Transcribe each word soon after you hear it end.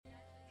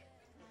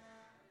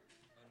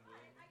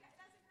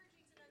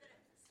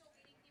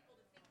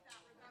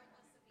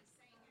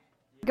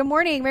Good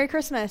morning. Merry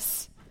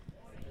Christmas.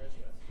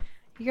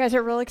 You guys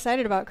are real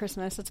excited about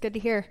Christmas. That's good to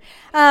hear.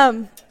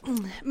 My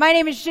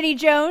name is Jenny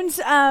Jones,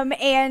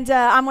 and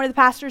I'm one of the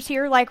pastors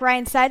here, like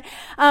Ryan said.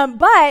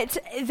 But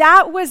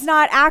that was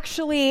not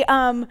actually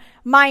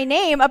my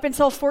name up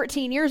until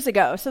 14 years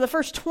ago. So the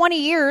first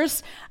 20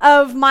 years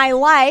of my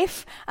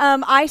life,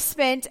 I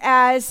spent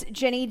as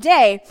Jenny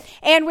Day.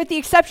 And with the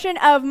exception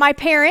of my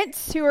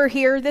parents, who are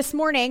here this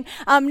morning,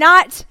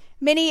 not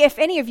many, if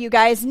any of you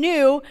guys,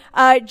 knew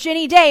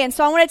Jenny Day. And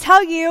so I want to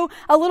tell you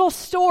a little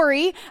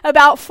story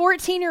about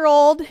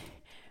 14-year-old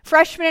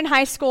freshman in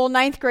high school,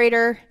 ninth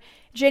grader,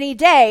 Jenny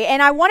Day.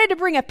 And I wanted to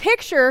bring a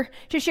picture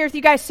to share with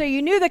you guys so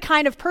you knew the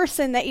kind of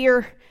person that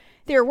you're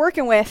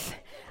working with.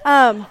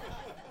 I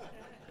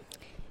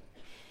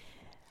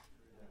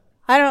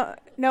don't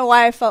know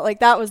why I felt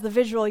like that was the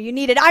visual you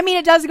needed. I mean,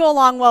 it does go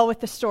along well with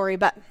the story,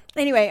 but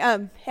anyway,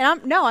 I'm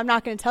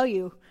not going to tell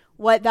you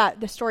what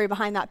the story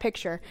behind that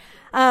picture.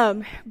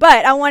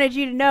 But I wanted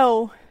you to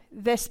know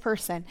this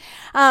person.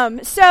 Anyway,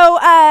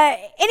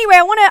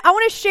 I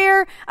want to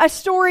share a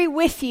story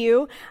with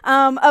you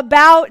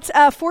about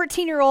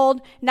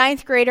 14-year-old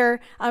ninth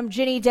grader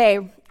Jenny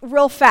Day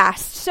real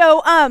fast.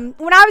 So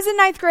when I was in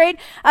ninth grade,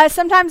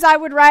 sometimes I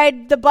would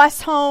ride the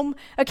bus home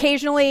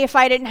occasionally if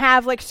I didn't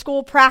have like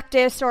school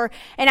practice or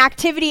an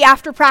activity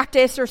after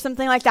practice or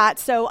something like that.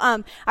 So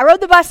I rode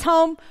the bus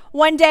home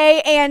one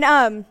day,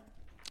 and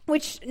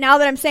which, now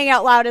that I'm saying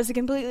out loud, is a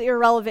completely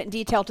irrelevant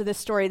detail to this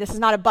story. This is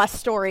not a bus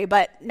story,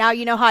 but now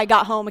you know how I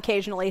got home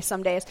occasionally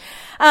some days.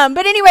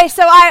 But anyway,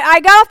 so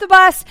I got off the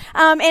bus,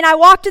 and I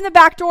walked in the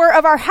back door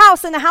of our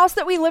house. And the house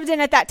that we lived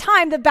in at that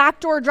time, the back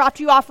door dropped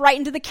you off right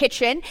into the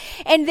kitchen.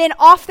 And then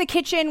off the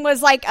kitchen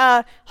was like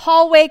a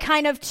hallway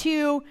kind of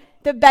to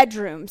the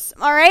bedrooms,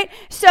 all right?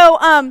 So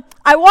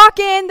I walk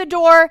in the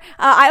door,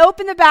 I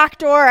open the back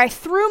door, I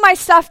threw my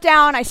stuff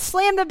down, I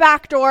slammed the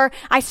back door,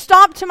 I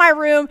stomped to my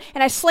room,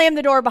 and I slammed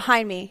the door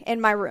behind me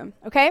in my room,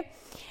 okay?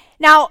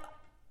 Now,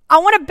 I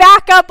want to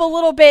back up a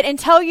little bit and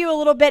tell you a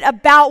little bit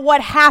about what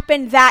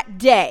happened that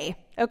day,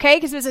 okay?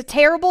 Because it was a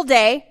terrible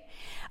day,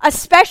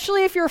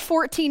 especially if you're a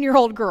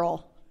 14-year-old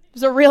girl. It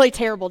was a really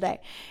terrible day.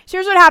 So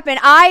here's what happened.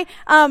 I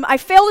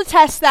failed a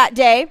test that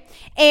day,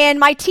 and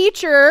my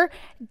teacher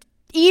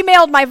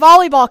emailed my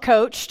volleyball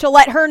coach to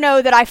let her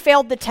know that I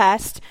failed the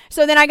test.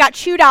 So then I got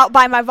chewed out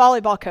by my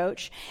volleyball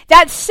coach.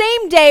 That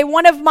same day,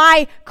 one of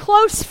my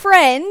close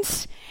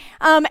friends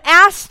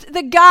asked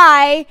the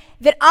guy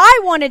that I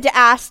wanted to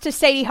ask to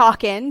Sadie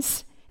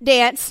Hawkins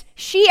dance.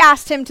 She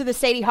asked him to the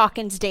Sadie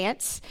Hawkins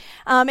dance.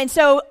 And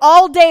so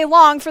all day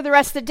long for the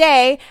rest of the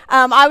day,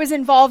 I was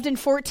involved in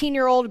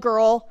 14-year-old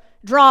girl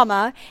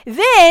drama.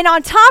 Then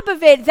on top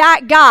of it,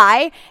 that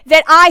guy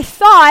that I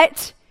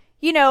thought,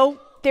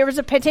 there was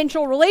a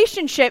potential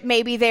relationship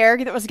maybe there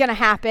that was going to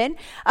happen.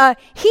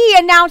 He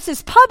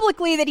announces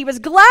publicly that he was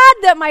glad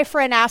that my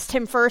friend asked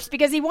him first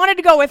because he wanted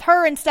to go with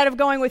her instead of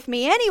going with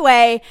me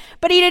anyway,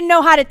 but he didn't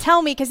know how to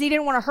tell me because he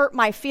didn't want to hurt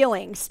my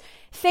feelings.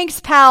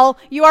 Thanks, pal.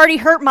 You already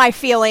hurt my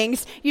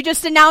feelings. You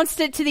just announced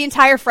it to the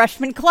entire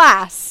freshman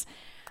class.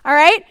 All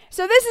right?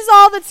 So this is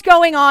all that's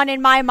going on in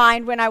my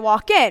mind when I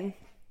walk in.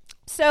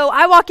 So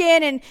I walk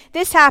in and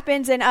this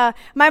happens, and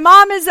my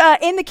mom is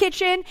in the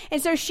kitchen,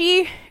 and so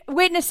she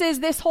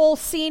witnesses this whole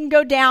scene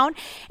go down,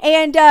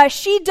 and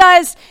she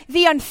does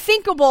the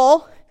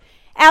unthinkable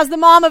as the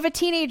mom of a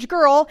teenage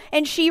girl,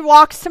 and she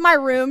walks to my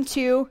room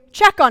to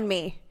check on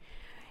me.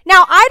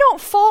 Now, I don't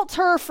fault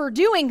her for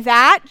doing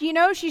that.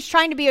 She's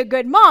trying to be a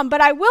good mom,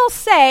 but I will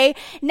say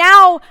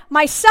now,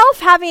 myself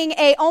having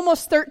a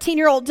almost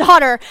 13-year-old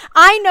daughter,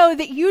 I know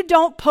that you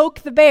don't poke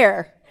the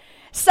bear.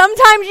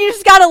 Sometimes you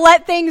just got to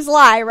let things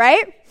lie,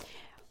 right?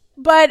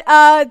 But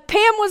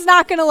Pam was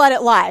not going to let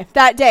it lie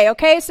that day,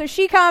 okay? So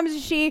she comes,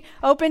 she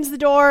opens the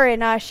door,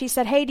 and she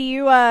said, hey, do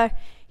you,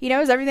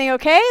 is everything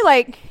okay?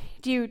 Like,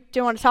 do you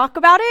want to talk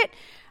about it?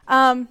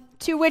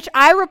 To which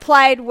I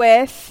replied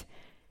with,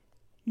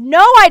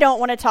 no, I don't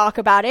want to talk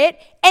about it,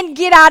 and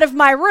get out of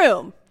my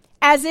room.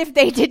 As if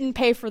they didn't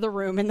pay for the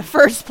room in the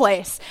first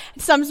place.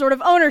 Some sort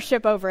of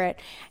ownership over it.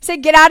 I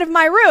said, get out of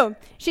my room.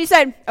 She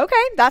said,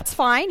 okay, that's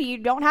fine. You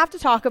don't have to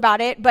talk about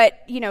it,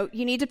 but, you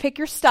need to pick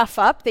your stuff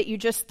up that you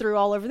just threw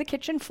all over the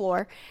kitchen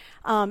floor,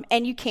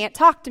 and you can't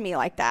talk to me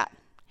like that.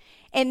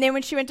 And then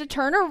when she went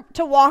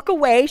to walk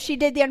away, she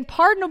did the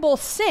unpardonable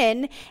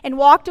sin and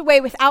walked away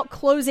without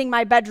closing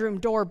my bedroom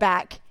door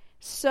back.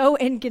 So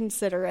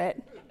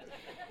inconsiderate.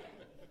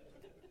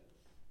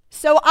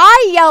 So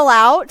I yell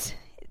out,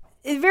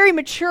 in very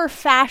mature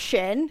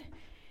fashion,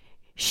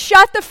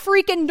 shut the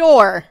freaking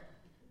door.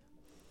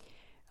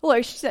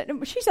 Look, she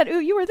said, ooh,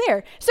 you were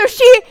there. So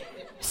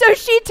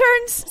she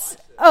turns,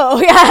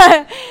 oh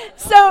yeah.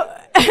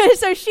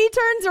 So she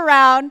turns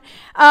around,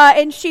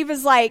 and she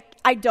was like,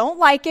 I don't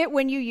like it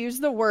when you use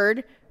the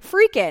word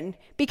freaking,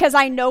 because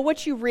I know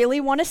what you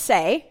really want to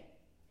say,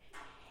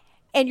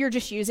 and you're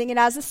just using it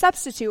as a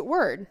substitute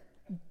word.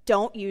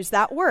 Don't use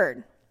that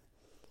word.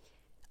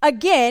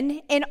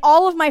 Again, in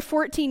all of my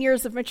 14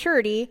 years of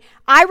maturity,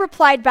 I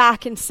replied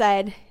back and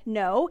said,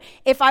 no.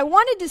 If I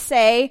wanted to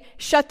say,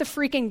 shut the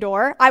freaking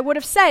door, I would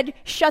have said,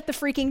 shut the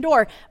freaking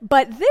door.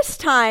 But this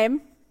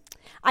time,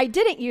 I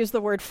didn't use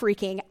the word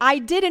freaking. I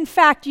did, in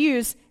fact,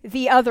 use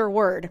the other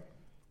word.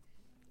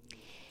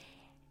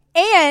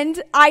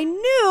 And I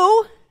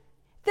knew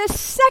the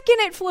second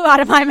it flew out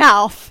of my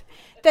mouth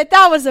that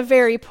was a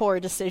very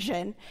poor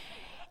decision.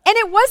 And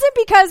it wasn't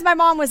because my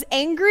mom was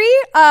angry.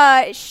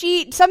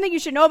 Something you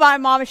should know about my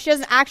mom is she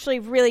doesn't actually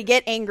really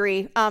get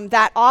angry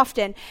that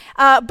often.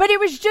 But it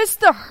was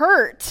just the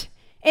hurt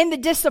and the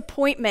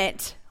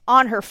disappointment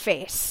on her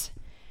face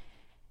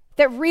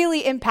that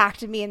really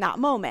impacted me in that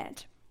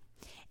moment.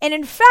 And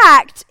in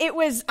fact,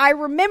 I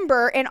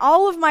remember in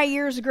all of my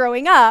years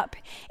growing up,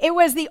 it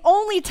was the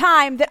only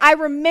time that I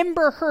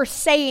remember her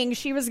saying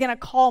she was going to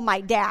call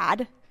my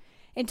dad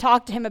and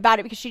talk to him about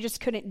it because she just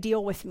couldn't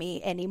deal with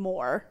me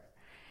anymore.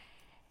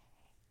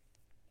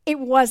 It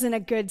wasn't a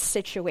good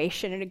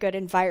situation and a good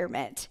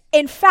environment.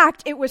 In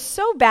fact, it was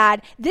so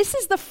bad, this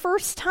is the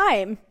first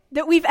time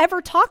that we've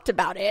ever talked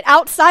about it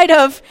outside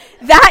of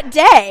that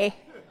day.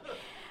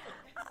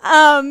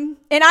 And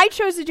I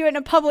chose to do it in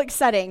a public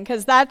setting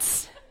because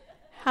that's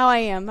how I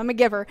am. I'm a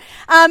giver.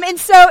 And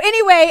so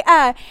anyway,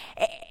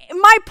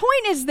 my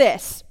point is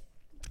this,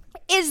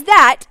 is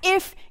that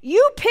if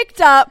you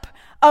picked up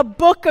a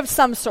book of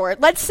some sort,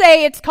 let's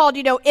say it's called,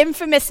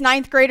 Infamous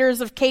Ninth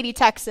Graders of Katy,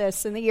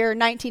 Texas in the year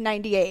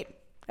 1998,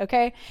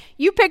 okay?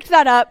 You picked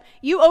that up,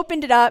 you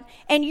opened it up,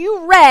 and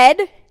you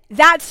read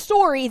that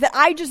story that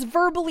I just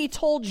verbally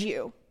told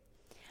you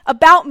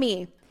about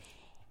me.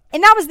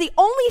 And that was the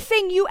only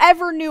thing you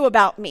ever knew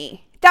about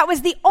me. That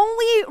was the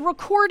only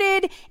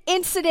recorded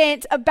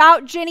incident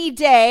about Jenny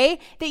Day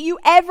that you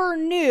ever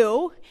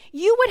knew.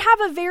 You would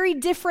have a very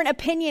different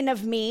opinion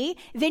of me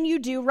than you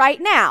do right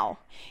now.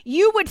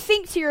 You would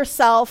think to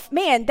yourself,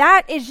 man,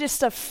 that is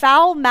just a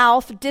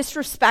foul-mouthed,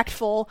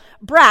 disrespectful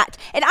brat.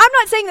 And I'm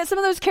not saying that some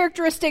of those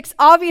characteristics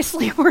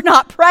obviously were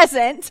not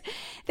present.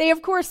 They,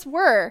 of course,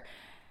 were.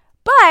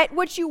 But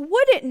what you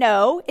wouldn't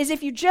know is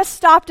if you just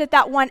stopped at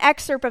that one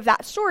excerpt of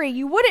that story,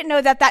 you wouldn't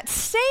know that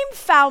same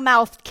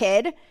foul-mouthed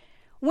kid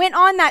went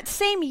on that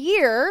same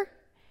year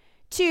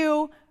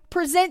to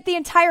present the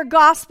entire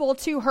gospel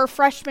to her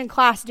freshman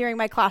class during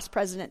my class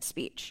president's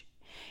speech.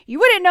 You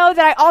wouldn't know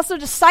that I also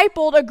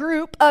discipled a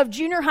group of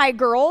junior high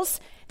girls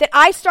that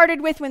I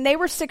started with when they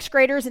were 6th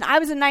graders and I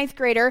was a 9th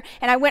grader,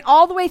 and I went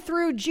all the way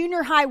through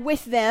junior high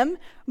with them,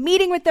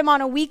 meeting with them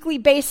on a weekly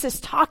basis,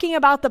 talking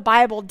about the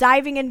Bible,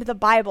 diving into the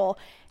Bible,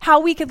 how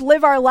we could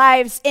live our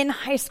lives in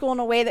high school in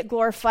a way that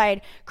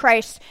glorified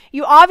Christ.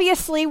 You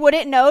obviously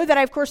wouldn't know that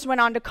I, of course,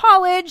 went on to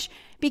college,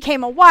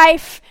 became a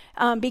wife,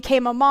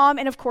 became a mom,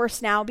 and of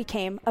course now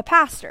became a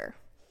pastor.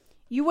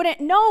 You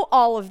wouldn't know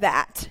all of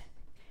that.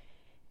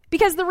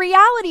 Because the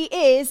reality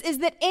is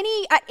that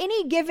at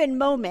any given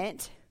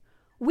moment,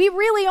 we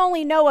really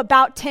only know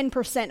about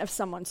 10% of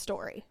someone's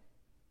story.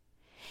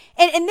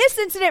 And in this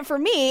incident for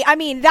me, I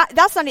mean, that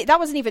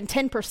wasn't even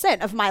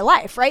 10% of my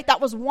life, right?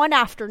 That was one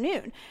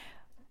afternoon.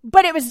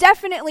 But it was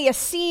definitely a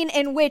scene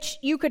in which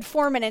you could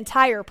form an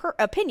entire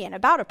opinion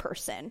about a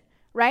person,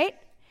 right?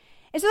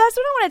 And so that's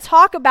what I want to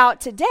talk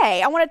about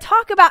today. I want to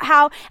talk about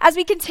how, as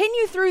we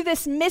continue through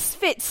this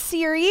Misfit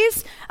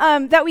series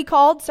that we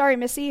called, sorry,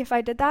 Missy, if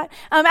I did that,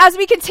 as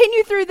we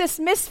continue through this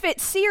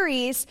Misfit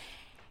series,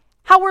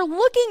 how we're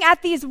looking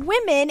at these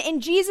women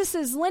in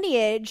Jesus'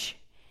 lineage,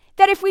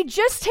 that if we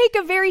just take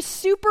a very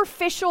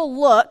superficial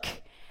look,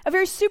 a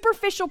very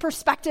superficial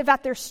perspective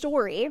at their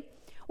story,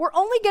 we're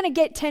only going to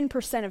get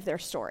 10% of their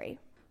story.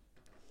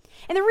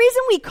 And the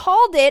reason we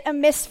called it a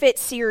Misfit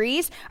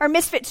series, or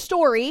Misfit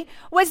story,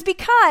 was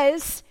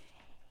because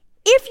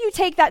if you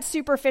take that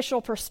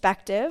superficial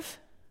perspective,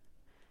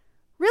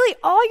 really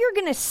all you're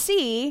going to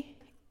see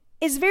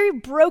is very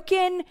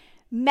broken,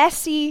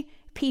 messy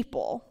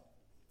people.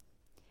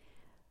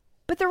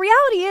 But the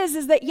reality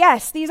is that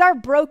yes, these are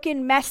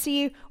broken,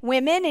 messy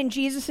women in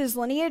Jesus'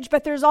 lineage,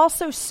 but there's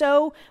also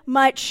so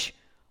much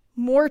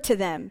more to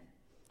them.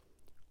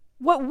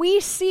 What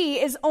we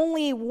see is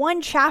only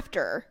one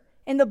chapter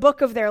in the book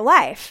of their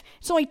life.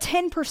 It's only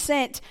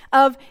 10%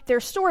 of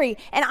their story.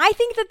 And I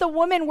think that the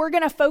woman we're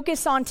going to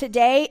focus on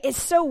today is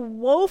so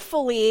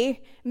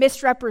woefully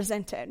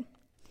misrepresented.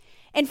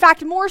 In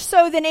fact, more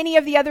so than any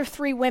of the other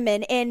 3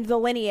 women in the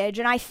lineage.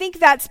 And I think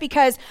that's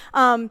because,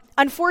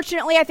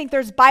 unfortunately, I think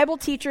there's Bible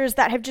teachers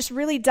that have just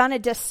really done a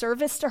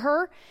disservice to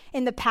her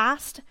in the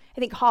past. I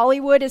think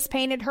Hollywood has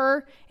painted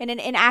her in an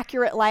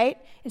inaccurate light.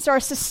 And so our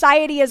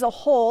society as a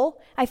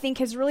whole, I think,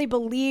 has really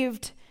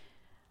believed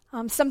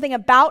something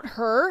about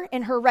her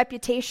and her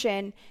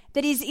reputation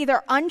that is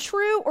either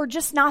untrue or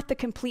just not the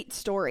complete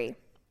story.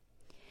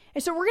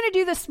 And so what we're going to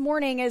do this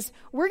morning is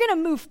we're going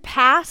to move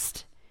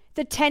past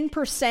the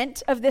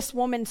 10% of this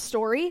woman's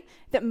story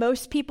that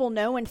most people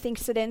know and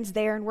thinks it ends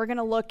there, and we're going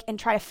to look and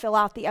try to fill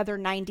out the other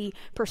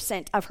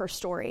 90% of her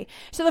story.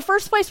 So the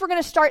first place we're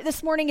going to start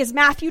this morning is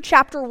Matthew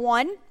chapter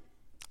 1.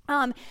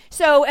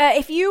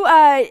 If you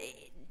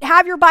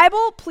have your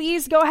Bible,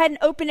 please go ahead and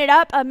open it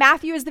up.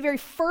 Matthew is the very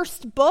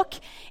first book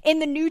in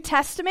the New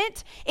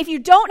Testament. If you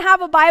don't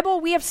have a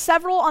Bible, we have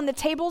several on the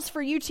tables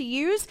for you to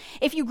use.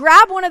 If you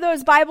grab one of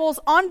those Bibles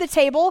on the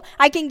table,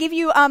 I can give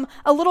you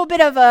a little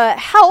bit of a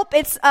help.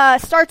 It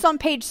starts on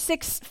page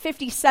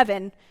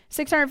 657.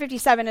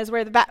 657 is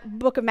where the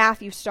book of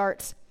Matthew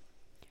starts.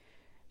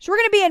 So we're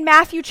going to be in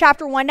Matthew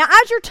chapter 1. Now,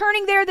 as you're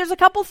turning there, there's a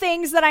couple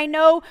things that I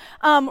know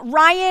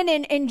Ryan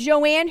and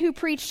Joanne, who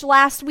preached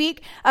last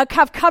week,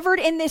 have covered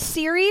in this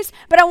series,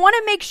 but I want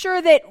to make sure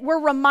that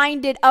we're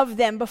reminded of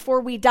them before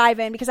we dive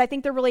in, because I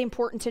think they're really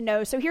important to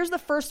know. So here's the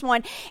first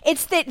one.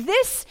 It's that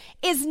this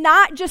is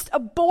not just a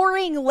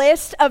boring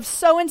list of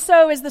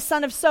so-and-so is the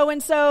son of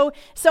so-and-so,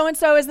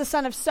 so-and-so is the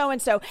son of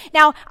so-and-so.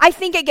 Now, I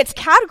think it gets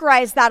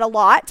categorized that a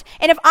lot,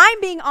 and if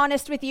I'm being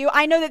honest with you,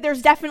 I know that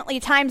there's definitely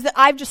times that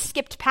I've just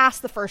skipped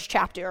past the first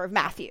chapter of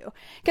Matthew,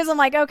 because I'm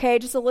like, okay,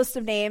 just a list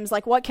of names,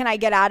 like what can I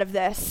get out of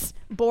this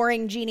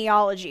boring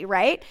genealogy,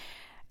 right?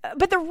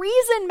 But the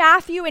reason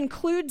Matthew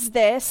includes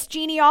this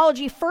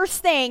genealogy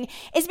first thing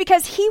is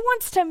because he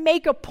wants to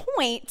make a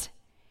point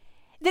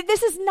that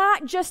this is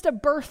not just a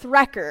birth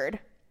record,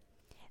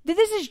 that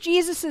this is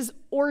Jesus's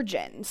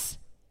origins,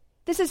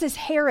 this is his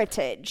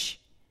heritage,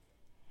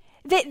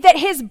 that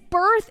his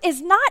birth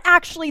is not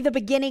actually the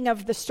beginning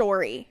of the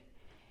story.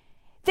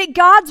 That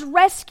God's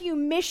rescue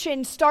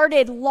mission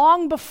started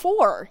long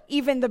before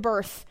even the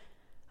birth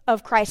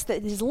of Christ,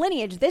 that his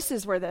lineage, this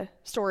is where the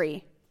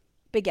story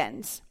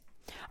begins.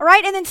 All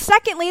right, and then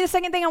secondly, the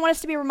second thing I want us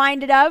to be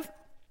reminded of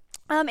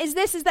is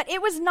that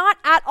it was not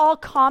at all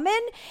common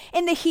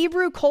in the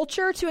Hebrew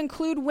culture to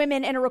include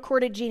women in a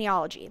recorded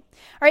genealogy.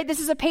 All right, this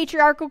is a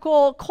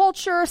patriarchal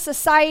culture,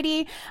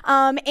 society,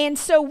 and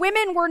so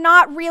women were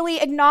not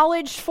really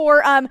acknowledged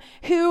for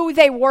who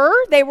they were.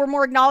 They were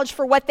more acknowledged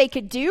for what they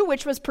could do,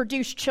 which was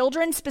produce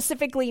children,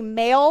 specifically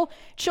male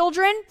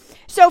children.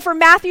 So for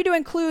Matthew to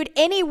include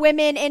any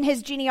women in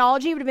his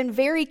genealogy would have been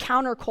very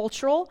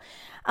countercultural.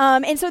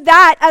 And so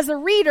that, as a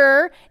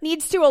reader,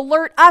 needs to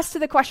alert us to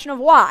the question of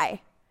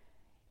why.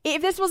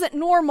 If this wasn't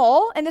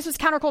normal and this was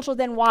countercultural,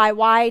 then why?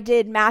 Why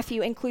did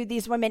Matthew include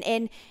these women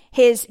in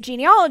his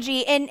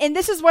genealogy? And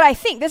this is what I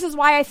think. This is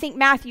why I think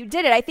Matthew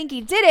did it. I think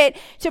he did it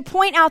to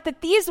point out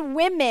that these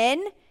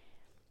women,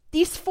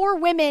 these four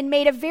women,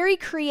 made a very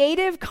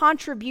creative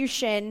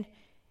contribution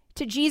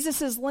to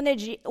Jesus'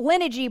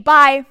 lineage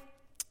by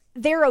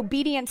their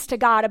obedience to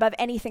God above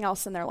anything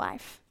else in their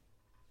life.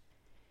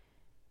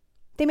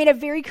 They made a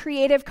very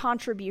creative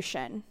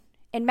contribution.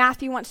 And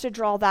Matthew wants to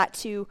draw that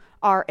to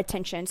our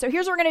attention. So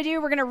here's what we're going to do.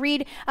 We're going to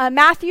read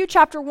Matthew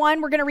chapter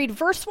 1. We're going to read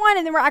verse 1,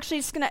 and then we're actually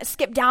just going to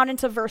skip down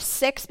into verse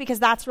 6, because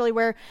that's really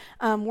where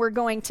we're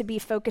going to be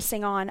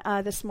focusing on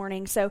this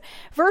morning. So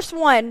verse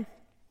 1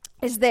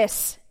 is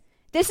this.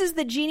 This is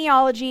the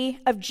genealogy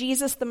of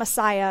Jesus the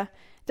Messiah,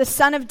 the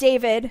son of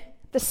David,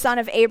 the son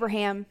of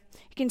Abraham.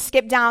 You can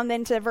skip down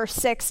then to verse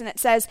 6, and it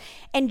says,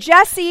 and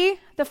Jesse,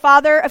 the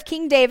father of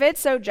King David,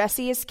 so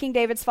Jesse is King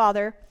David's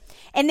father,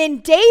 and then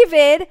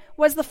David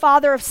was the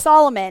father of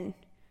Solomon,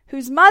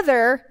 whose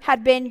mother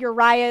had been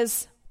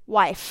Uriah's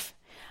wife.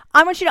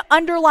 I want you to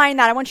underline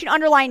that. I want you to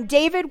underline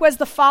David was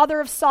the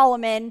father of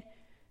Solomon,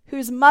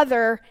 whose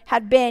mother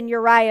had been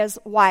Uriah's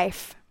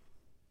wife.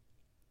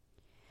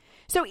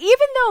 So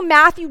even though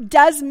Matthew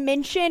does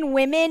mention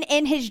women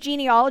in his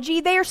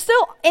genealogy, they are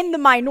still in the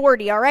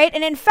minority, all right?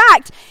 And in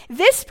fact,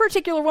 this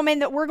particular woman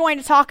that we're going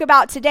to talk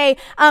about today,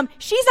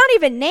 she's not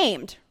even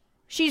named.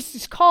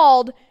 She's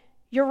called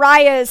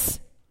Uriah's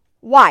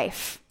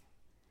wife.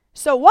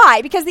 So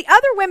why? Because the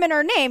other women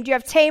are named. You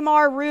have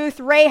Tamar, Ruth,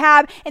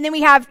 Rahab, and then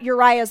we have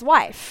Uriah's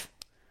wife.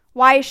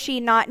 Why is she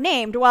not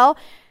named? Well,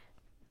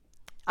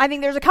 I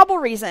think there's a couple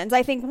reasons.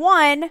 I think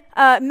one,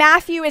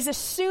 Matthew is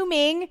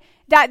assuming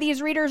that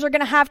these readers are going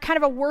to have kind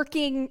of a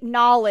working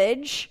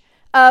knowledge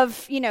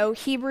of,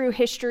 Hebrew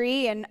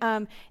history,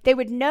 and they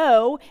would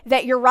know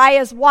that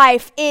Uriah's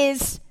wife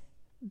is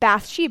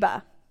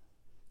Bathsheba.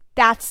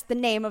 That's the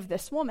name of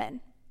this woman.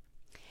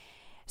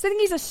 So I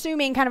think he's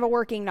assuming kind of a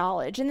working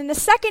knowledge. And then the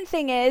second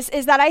thing is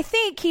that I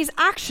think he's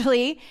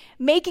actually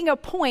making a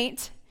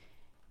point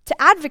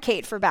to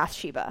advocate for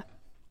Bathsheba.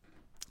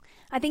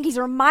 I think he's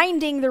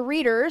reminding the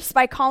readers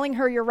by calling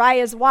her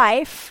Uriah's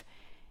wife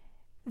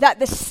that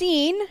the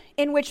scene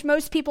in which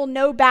most people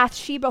know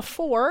Bathsheba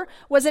for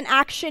was an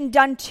action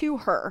done to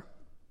her.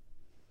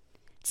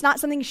 It's not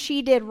something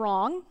she did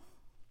wrong.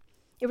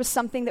 It was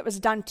something that was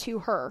done to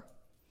her.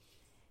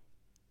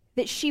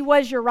 That she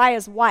was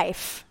Uriah's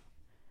wife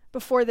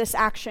before this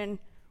action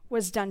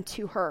was done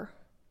to her.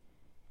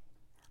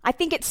 I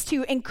think it's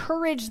to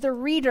encourage the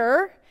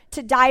reader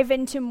to dive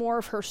into more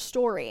of her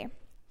story.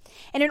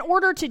 And in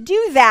order to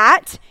do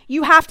that,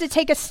 you have to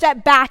take a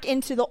step back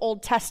into the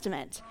Old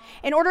Testament.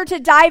 In order to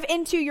dive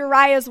into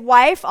Uriah's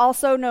wife,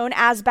 also known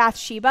as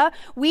Bathsheba,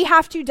 we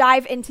have to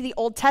dive into the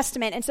Old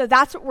Testament. And so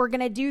that's what we're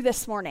going to do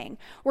this morning.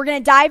 We're going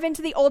to dive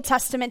into the Old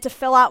Testament to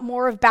fill out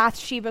more of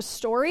Bathsheba's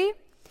story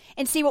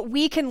and see what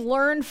we can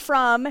learn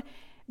from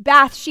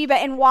Bathsheba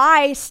and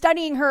why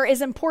studying her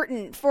is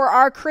important for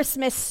our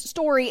Christmas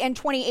story in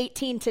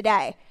 2018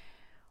 today.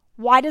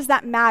 Why does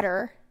that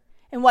matter?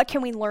 And what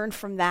can we learn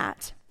from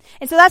that?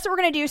 And so that's what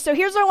we're going to do. So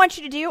here's what I want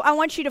you to do. I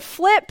want you to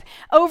flip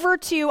over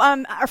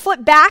to, or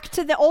flip back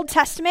to the Old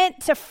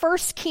Testament to 1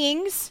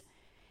 Kings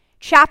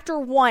chapter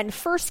 1.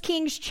 1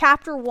 Kings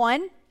chapter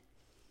 1. You're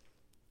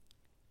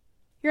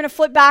going to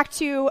flip back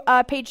to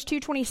page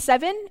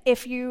 227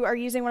 if you are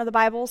using one of the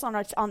Bibles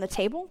on the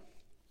table.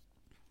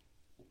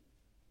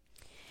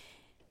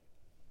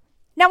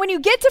 Now, when you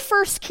get to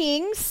 1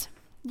 Kings,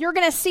 you're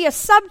going to see a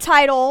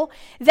subtitle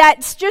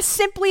that just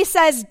simply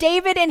says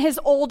David in his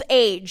old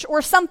age,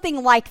 or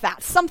something like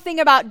that. Something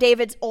about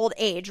David's old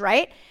age,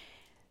 right?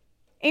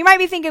 And you might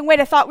be thinking,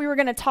 wait, I thought we were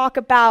going to talk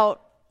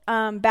about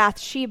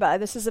Bathsheba.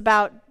 This is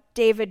about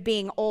David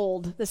being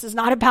old. This is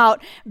not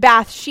about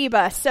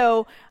Bathsheba.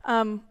 So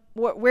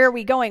where are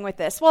we going with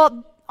this?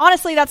 Well,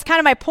 honestly, that's kind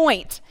of my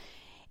point,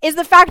 is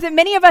the fact that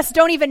many of us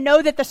don't even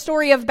know that the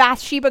story of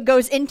Bathsheba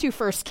goes into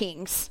 1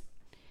 Kings.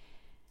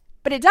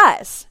 But it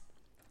does,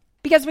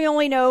 because we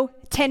only know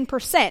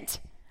 10%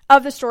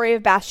 of the story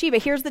of Bathsheba.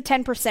 Here's the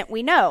 10%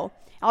 we know.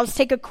 I'll just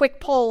take a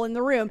quick poll in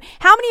the room.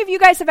 How many of you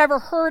guys have ever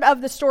heard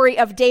of the story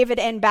of David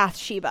and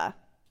Bathsheba?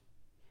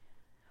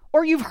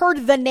 Or you've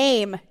heard the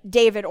name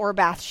David or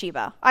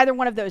Bathsheba? Either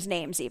one of those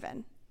names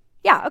even.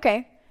 Yeah, okay.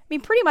 I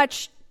mean, pretty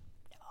much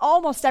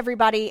almost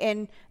everybody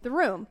in the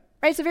room,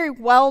 right? It's a very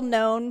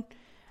well-known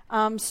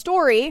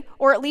story,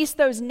 or at least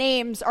those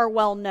names are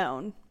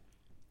well-known.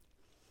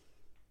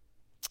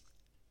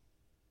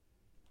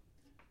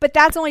 But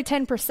that's only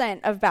 10%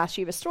 of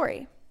Bathsheba's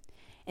story.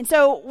 And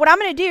so what I'm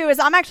going to do is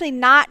I'm actually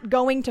not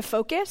going to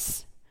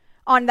focus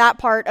on that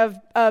part of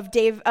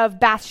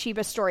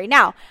Bathsheba's story.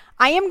 Now,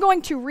 I am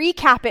going to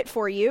recap it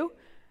for you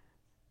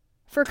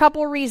for a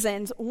couple of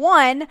reasons.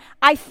 One,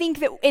 I think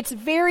that it's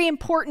very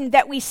important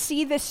that we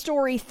see this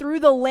story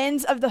through the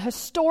lens of the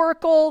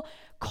historical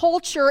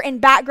culture and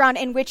background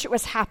in which it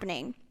was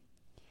happening.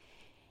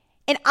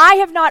 And I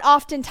have not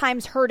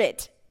oftentimes heard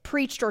it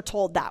preached or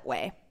told that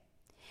way.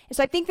 And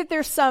so I think that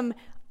there's some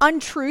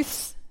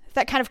untruths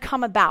that kind of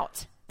come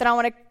about that I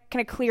want to kind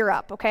of clear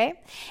up, okay?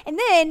 And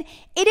then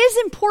it is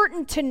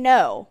important to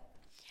know.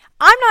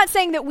 I'm not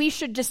saying that we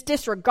should just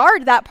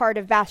disregard that part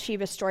of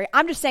Bathsheba's story.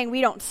 I'm just saying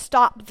we don't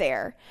stop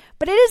there.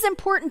 But it is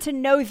important to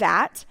know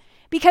that,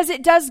 because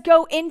it does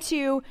go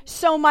into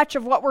so much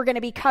of what we're going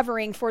to be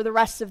covering for the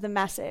rest of the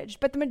message.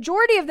 But the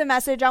majority of the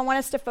message, I want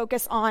us to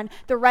focus on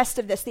the rest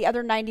of this, the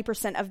other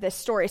 90% of this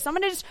story. So I'm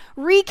going to just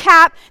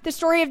recap the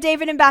story of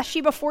David and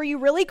Bathsheba for you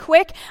really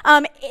quick.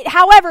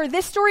 However,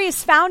 this story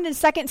is found in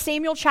 2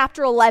 Samuel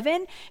chapter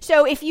 11.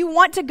 So if you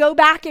want to go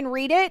back and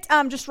read it,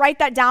 just write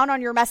that down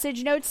on your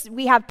message notes.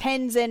 We have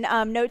pens and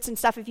notes and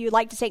stuff if you'd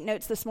like to take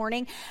notes this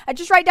morning.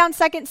 Just write down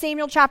 2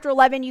 Samuel chapter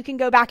 11. You can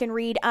go back and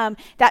read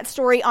that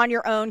story on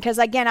your own,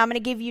 because again, I'm going to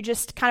give you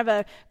just kind of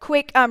a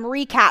quick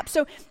recap.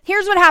 So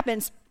here's what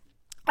happens.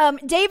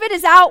 David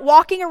is out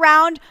walking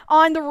around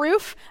on the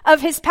roof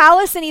of his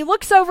palace, and he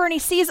looks over and he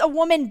sees a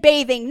woman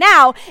bathing.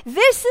 Now,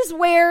 this is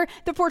where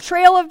the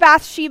portrayal of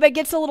Bathsheba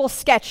gets a little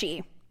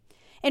sketchy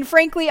and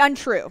frankly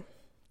untrue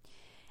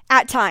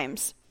at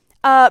times.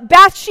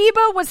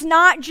 Bathsheba was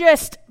not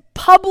just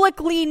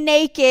publicly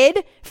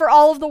naked for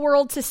all of the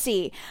world to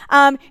see.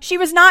 She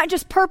was not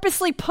just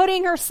purposely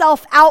putting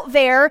herself out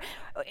there,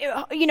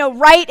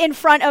 right in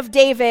front of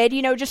David,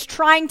 just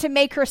trying to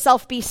make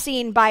herself be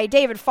seen by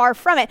David. Far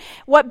from it.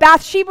 What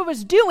Bathsheba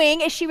was doing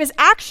is she was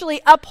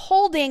actually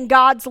upholding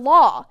God's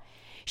law.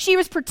 She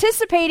was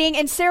participating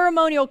in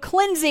ceremonial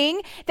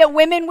cleansing that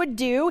women would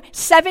do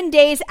 7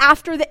 days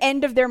after the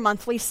end of their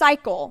monthly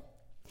cycle.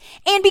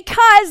 And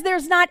because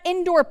there's not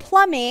indoor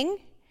plumbing,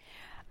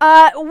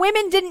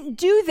 women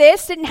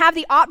didn't have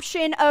the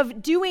option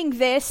of doing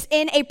this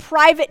in a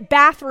private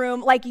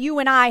bathroom like you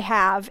and I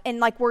have and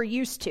like we're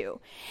used to.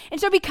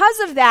 And so because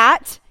of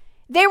that,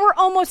 they were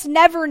almost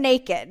never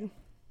naked.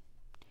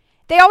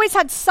 They always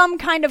had some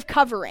kind of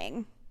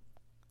covering,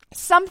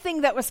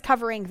 something that was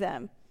covering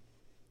them.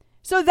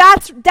 So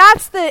that's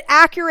the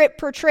accurate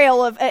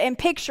portrayal of and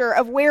picture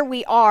of where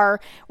we are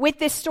with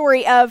this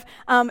story of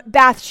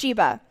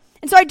Bathsheba.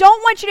 And so I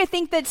don't want you to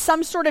think that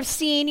some sort of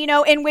scene,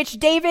 in which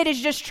David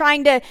is just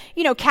trying to,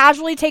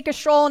 casually take a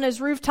stroll on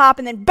his rooftop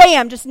and then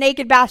bam, just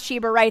naked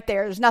Bathsheba right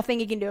there. There's nothing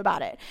he can do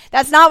about it.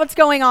 That's not what's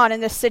going on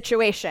in this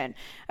situation.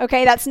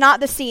 Okay, that's not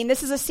the scene.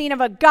 This is a scene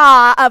of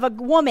a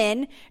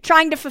woman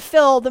trying to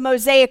fulfill the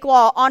Mosaic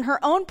law on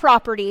her own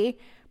property,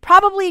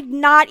 probably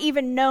not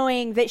even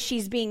knowing that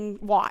she's being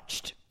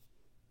watched.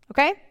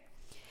 Okay?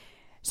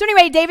 So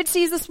anyway, David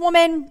sees this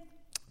woman.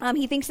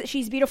 He thinks that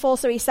she's beautiful,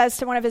 so he says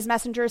to one of his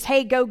messengers,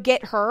 hey, go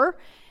get her.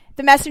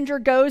 The messenger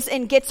goes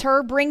and gets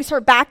her, brings her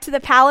back to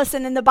the palace,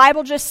 and then the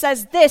Bible just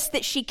says this,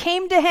 that she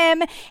came to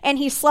him and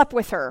he slept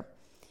with her.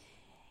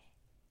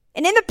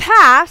 And in the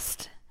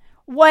past,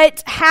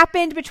 what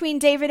happened between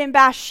David and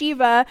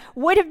Bathsheba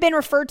would have been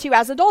referred to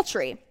as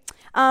adultery.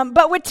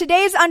 But with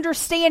today's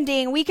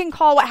understanding, we can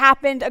call what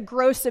happened a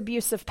gross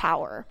abuse of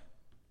power.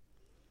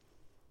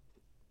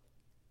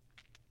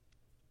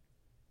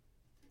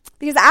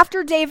 Because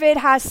after David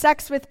has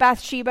sex with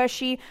Bathsheba,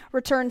 she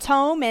returns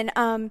home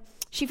and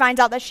she finds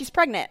out that she's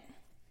pregnant.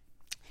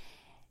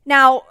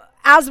 Now,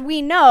 as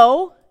we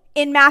know,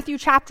 in Matthew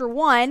chapter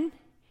 1,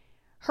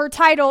 her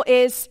title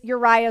is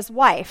Uriah's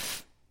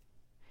wife.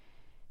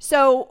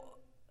 So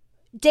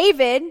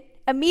David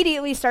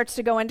immediately starts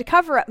to go into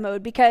cover-up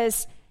mode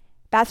because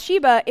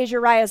Bathsheba is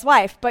Uriah's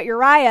wife, but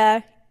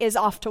Uriah is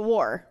off to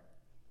war.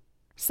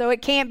 So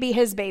it can't be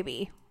his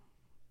baby.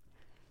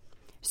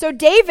 So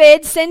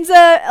David sends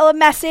a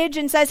message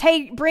and says,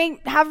 hey,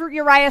 have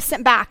Uriah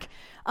sent back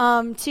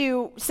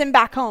to send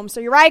back home.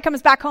 So Uriah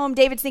comes back home.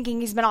 David's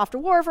thinking he's been off to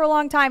war for a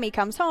long time. He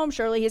comes home.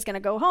 Surely he's going to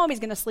go home. He's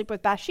going to sleep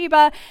with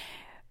Bathsheba.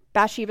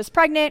 Bathsheba's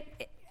pregnant.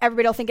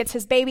 Everybody will think it's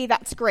his baby.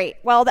 That's great.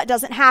 Well, that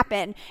doesn't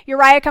happen.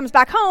 Uriah comes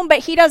back home, but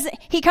he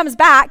comes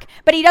back,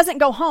 but he doesn't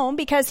go home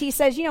because he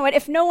says, you know what,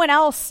 if no one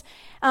else,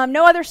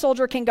 no other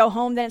soldier can go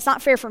home, then it's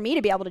not fair for me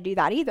to be able to do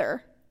that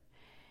either.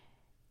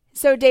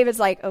 So David's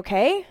like,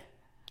 okay,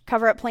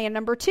 cover-up plan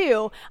number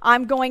 2.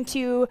 I'm going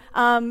to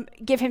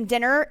give him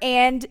dinner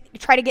and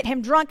try to get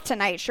him drunk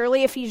tonight.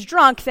 Surely if he's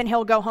drunk, then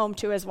he'll go home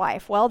to his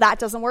wife. Well, that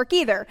doesn't work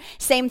either.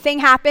 Same thing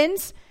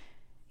happens.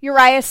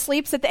 Uriah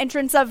sleeps at the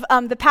entrance of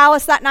the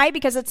palace that night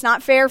because it's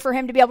not fair for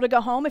him to be able to go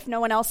home if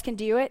no one else can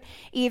do it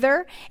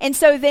either. And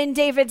so then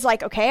David's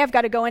like, okay, I've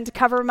got to go into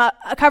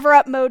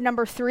cover-up mode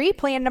number 3,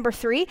 plan number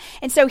 3.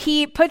 And so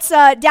he puts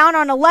down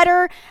on a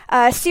letter,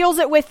 seals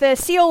it with the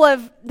seal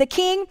of the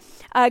king,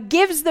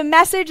 gives the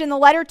message in the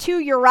letter to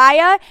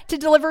Uriah to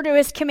deliver to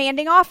his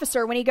commanding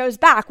officer when he goes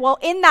back. Well,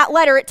 in that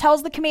letter, it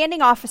tells the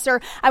commanding officer,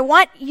 I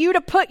want you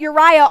to put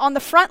Uriah on the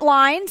front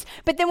lines,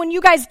 but then when you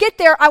guys get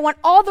there, I want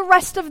all the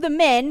rest of the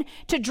men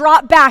to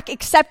drop back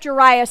except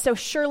Uriah, so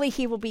surely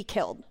he will be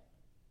killed.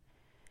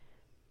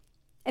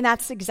 And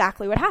that's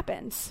exactly what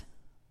happens.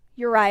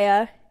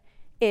 Uriah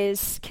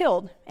is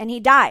killed, and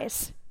he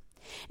dies.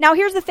 Now,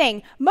 here's the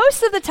thing.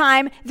 Most of the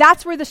time,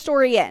 that's where the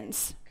story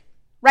ends.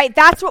 Right?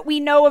 That's what we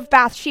know of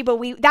Bathsheba.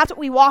 That's what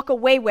we walk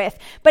away with.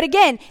 But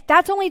again,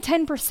 that's only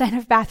 10%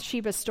 of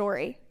Bathsheba's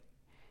story.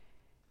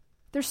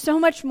 There's so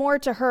much more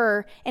to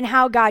her and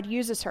how God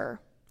uses her.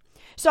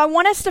 So I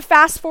want us to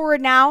fast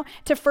forward now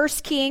to 1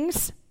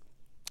 Kings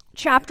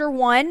chapter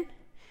 1.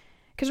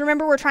 Because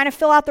remember, we're trying to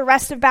fill out the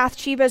rest of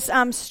Bathsheba's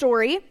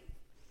story.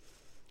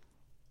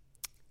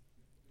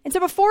 And so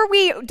before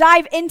we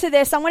dive into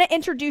this, I want to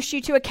introduce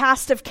you to a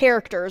cast of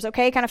characters,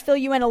 okay? Kind of fill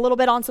you in a little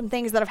bit on some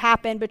things that have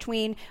happened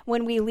between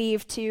when we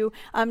leave to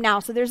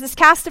now. So there's this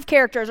cast of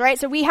characters, right?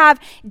 So we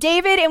have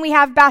David and we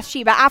have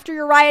Bathsheba. After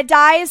Uriah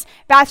dies,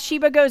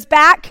 Bathsheba goes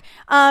back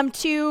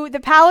to the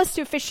palace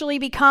to officially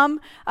become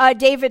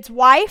David's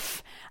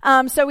wife.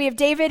 So we have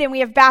David and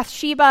we have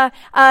Bathsheba.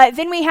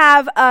 Then we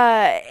have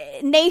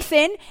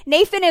Nathan.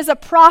 Nathan is a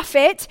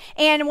prophet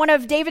and one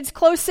of David's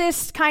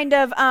closest kind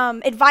of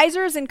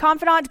advisors and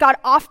confidants. God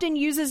often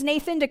uses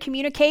Nathan to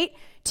communicate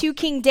to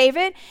King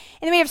David.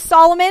 And then we have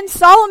Solomon.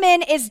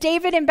 Solomon is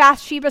David and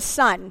Bathsheba's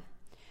son.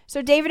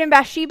 So David and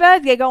Bathsheba,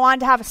 they go on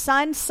to have a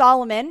son,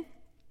 Solomon.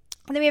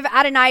 And then we have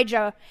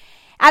Adonijah.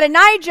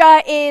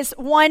 Adonijah is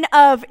one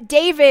of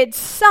David's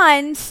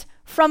sons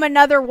from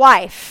another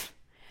wife.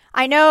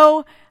 I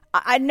know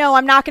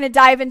I'm not going to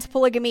dive into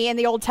polygamy in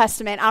the Old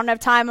Testament. I don't have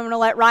time. I'm going to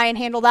let Ryan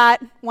handle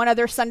that one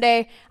other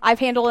Sunday. I've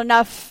handled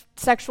enough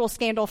sexual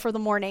scandal for the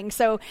morning,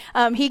 so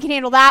he can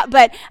handle that.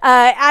 But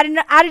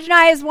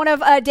Adonijah is one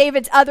of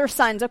David's other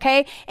sons,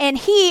 okay? And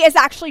he is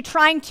actually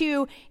trying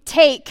to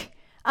take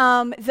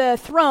the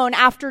throne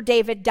after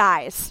David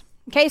dies.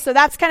 Okay, so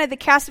that's kind of the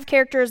cast of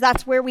characters.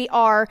 That's where we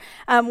are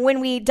when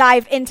we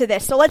dive into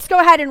this. So let's go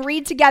ahead and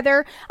read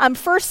together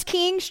 1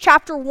 Kings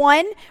chapter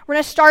 1. We're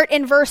going to start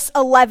in verse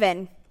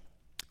 11.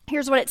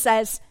 Here's what it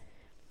says.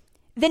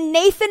 Then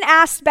Nathan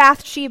asked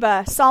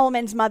Bathsheba,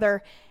 Solomon's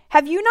mother,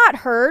 have you not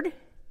heard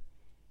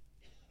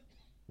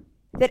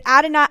that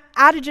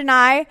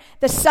Adonijah,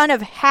 the son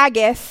of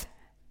Haggith,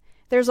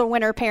 there's a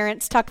winner,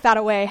 parents, tuck that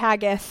away,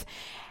 Haggith,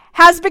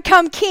 has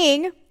become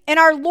king, and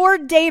our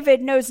Lord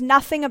David knows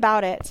nothing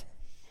about it.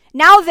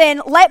 Now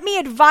then, let me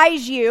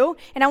advise you,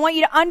 and I want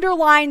you to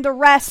underline the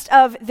rest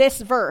of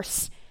this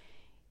verse.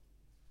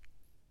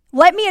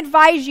 Let me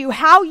advise you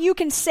how you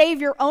can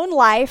save your own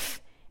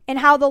life and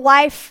how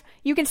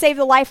you can save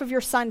the life of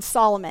your son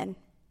Solomon.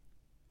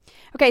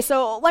 Okay,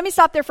 so let me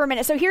stop there for a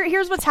minute. So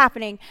here's what's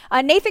happening.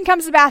 Nathan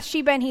comes to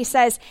Bathsheba and he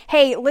says,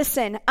 hey,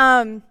 listen,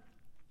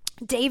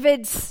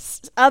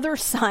 David's other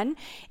son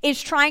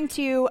is trying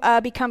to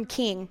become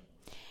king.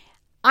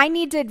 I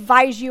need to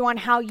advise you on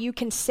how you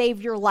can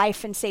save your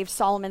life and save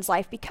Solomon's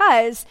life,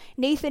 because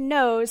Nathan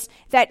knows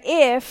that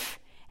if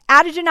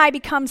Adonijah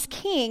becomes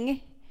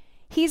king,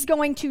 he's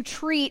going to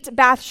treat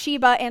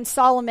Bathsheba and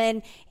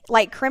Solomon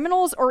like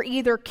criminals or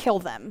either kill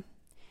them,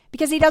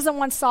 because he doesn't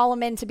want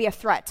Solomon to be a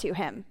threat to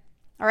him.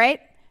 All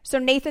right? So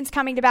Nathan's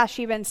coming to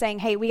Bathsheba and saying,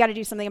 hey, we got to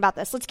do something about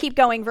this. Let's keep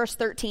going. Verse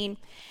 13.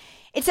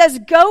 It says,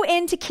 go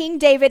in to King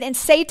David and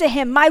say to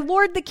him, my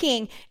lord the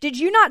king, did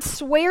you not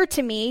swear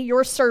to me,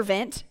 your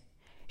servant,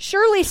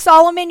 surely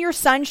Solomon your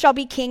son shall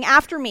be king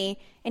after me,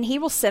 and he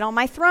will sit on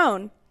my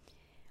throne.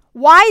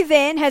 Why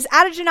then has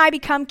Adonijah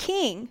become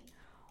king?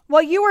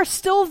 While you are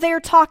still there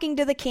talking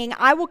to the king,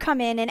 I will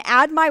come in and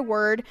add my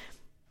word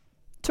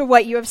to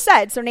what you have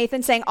said. So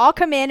Nathan's saying, I'll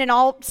come in and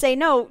I'll say,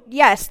 no,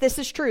 yes, this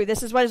is true.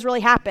 This is what has really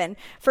happened.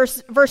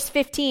 Verse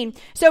 15.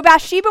 So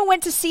Bathsheba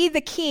went to see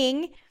the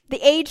king, the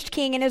aged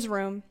king, in his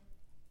room.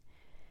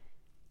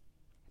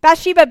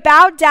 Bathsheba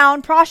bowed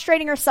down,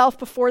 prostrating herself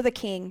before the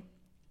king.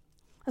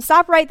 I'll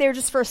stop right there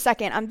just for a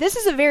second. This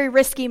is a very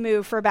risky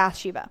move for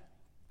Bathsheba.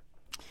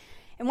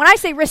 And when I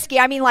say risky,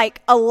 I mean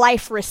like a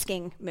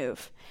life-risking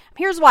move.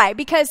 Here's why.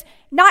 Because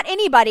not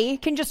anybody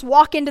can just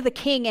walk into the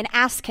king and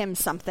ask him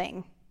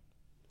something.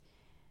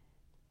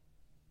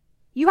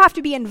 You have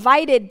to be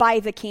invited by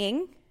the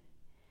king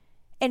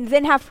and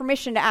then have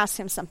permission to ask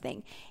him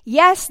something.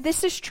 Yes,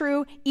 this is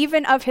true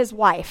even of his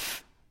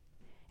wife.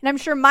 And I'm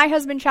sure my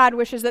husband Chad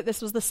wishes that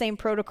this was the same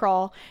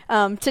protocol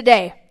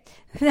today.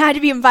 I had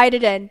to be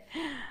invited in.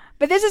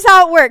 But this is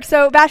how it works.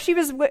 So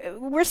Bathsheba's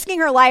risking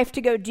her life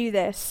to go do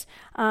this.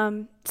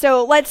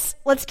 So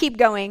let's keep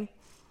going.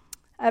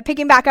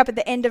 Picking back up at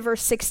the end of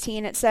verse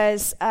 16, it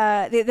says,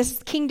 this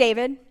is King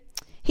David.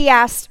 He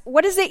asked,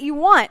 what is it you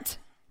want?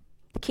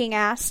 The king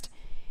asked.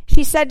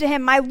 She said to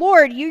him, my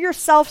lord, you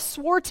yourself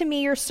swore to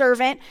me, your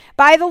servant,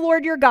 by the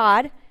Lord your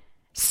God,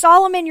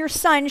 Solomon your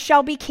son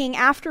shall be king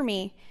after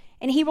me,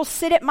 and he will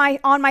sit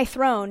on my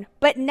throne.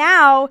 But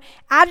now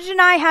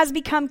Adonijah has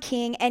become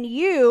king, and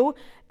you,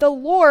 the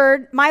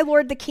Lord, my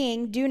lord the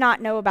king, do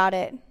not know about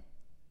it.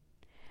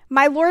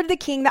 My lord the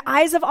king, the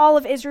eyes of all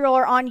of Israel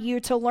are on you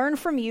to learn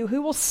from you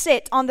who will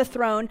sit on the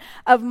throne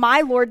of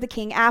my lord the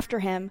king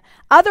after him.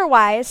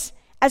 Otherwise,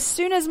 as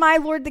soon as my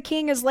lord the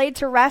king is laid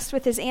to rest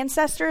with his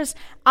ancestors,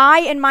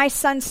 I and my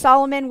son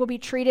Solomon will be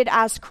treated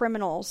as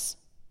criminals.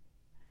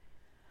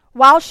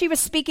 While she was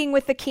speaking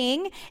with the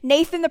king,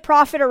 Nathan the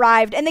prophet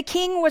arrived, and the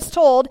king was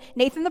told,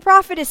 Nathan the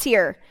prophet is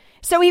here.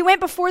 So he went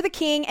before the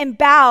king and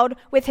bowed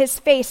with his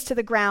face to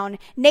the ground.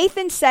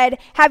 Nathan said,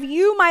 have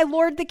you, my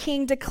lord the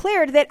king,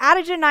 declared that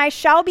Adonijah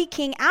shall be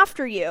king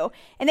after you,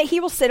 and that he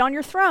will sit on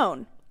your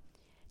throne?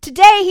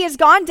 Today he has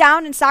gone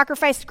down and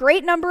sacrificed a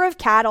great number of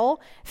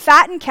cattle,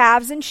 fattened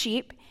calves and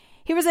sheep.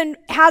 He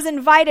has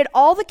invited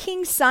all the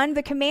king's sons,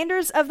 the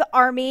commanders of the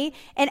army,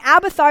 and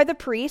Abiathar the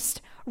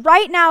priest.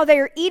 Right now they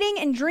are eating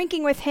and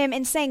drinking with him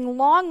and saying,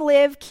 long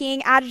live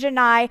King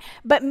Adonijah.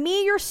 But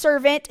me, your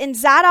servant, and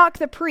Zadok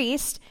the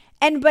priest,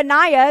 and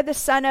Benaiah the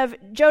son of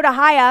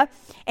Jehoiada,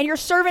 and your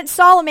servant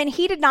Solomon,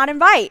 he did not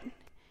invite.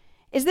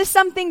 Is this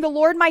something the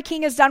Lord my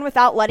king has done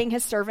without letting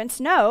his servants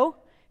know?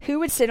 Who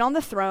would sit on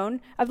the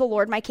throne of the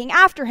Lord my king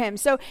after him?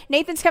 So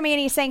Nathan's coming in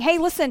and he's saying, hey,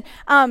 listen,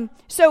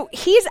 so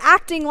he's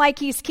acting like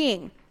he's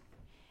king.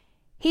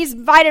 He's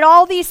invited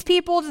all these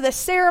people to the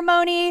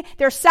ceremony.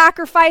 They're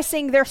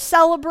sacrificing, they're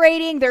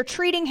celebrating, they're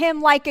treating him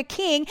like a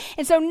king.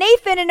 And so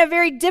Nathan, in a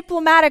very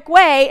diplomatic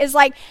way, is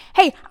like,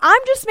 hey,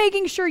 I'm just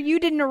making sure you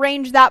didn't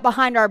arrange that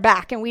behind our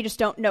back and we just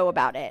don't know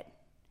about it.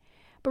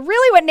 But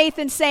really what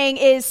Nathan's saying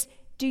is,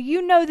 do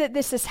you know that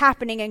this is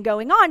happening and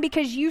going on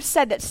because you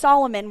said that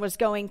Solomon was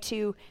going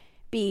to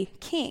be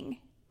king?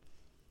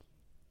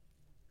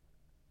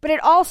 But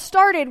it all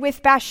started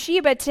with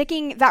Bathsheba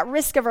taking that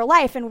risk of her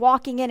life and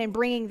walking in and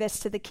bringing this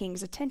to the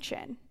king's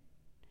attention.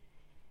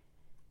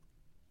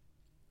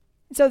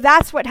 So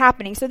that's what's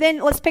happening. So then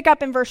let's pick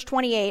up in verse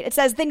 28. It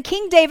says, then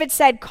King David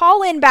said,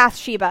 call in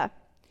Bathsheba.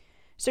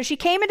 So she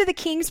came into the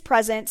king's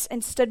presence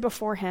and stood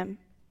before him.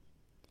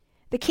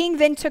 The king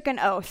then took an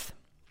oath.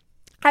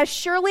 As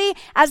surely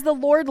as the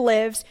Lord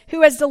lives,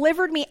 who has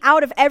delivered me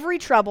out of every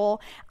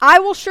trouble, I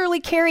will surely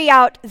carry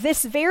out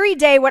this very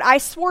day what I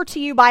swore to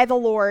you by the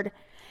Lord,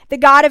 the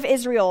God of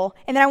Israel.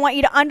 And then I want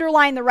you to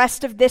underline the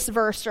rest of this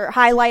verse or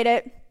highlight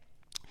it. It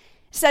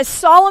says,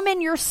 Solomon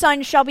your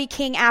son shall be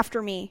king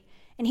after me,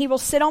 and he will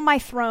sit on my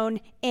throne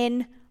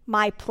in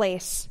my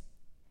place.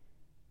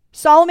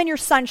 Solomon your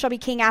son shall be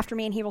king after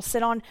me, and he will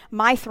sit on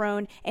my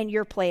throne in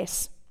your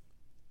place.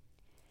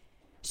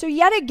 So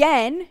yet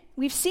again,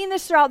 we've seen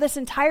this throughout this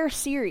entire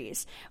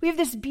series. We have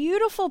this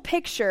beautiful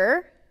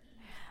picture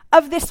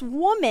of this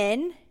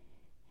woman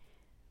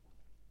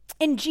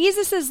in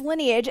Jesus'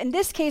 lineage. In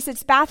this case,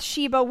 it's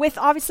Bathsheba, with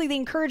obviously the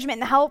encouragement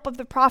and the help of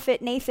the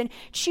prophet Nathan,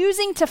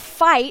 choosing to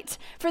fight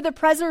for the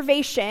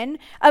preservation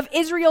of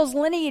Israel's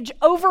lineage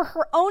over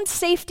her own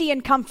safety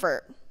and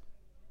comfort.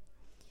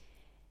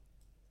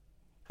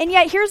 And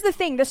yet, here's the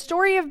thing. The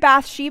story of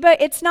Bathsheba,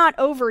 it's not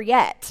over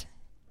yet.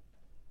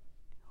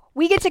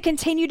 We get to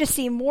continue to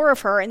see more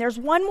of her, and there's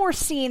one more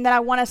scene that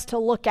I want us to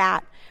look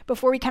at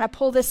before we kind of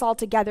pull this all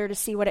together to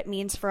see what it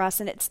means for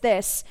us, and it's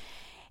this.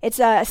 It's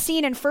a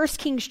scene in 1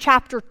 Kings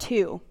chapter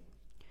 2.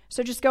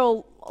 So just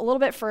go a little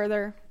bit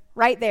further,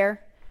 right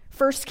there,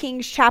 1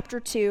 Kings chapter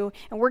 2,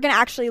 and we're going to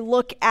actually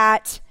look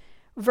at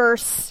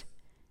verse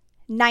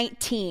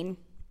 19.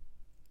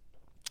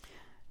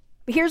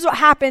 But here's what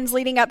happens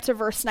leading up to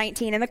verse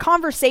 19, and the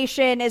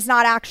conversation is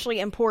not actually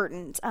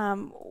important.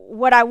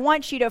 What I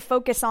want you to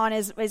focus on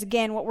is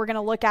again, what we're going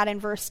to look at in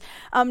verse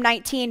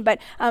 19. But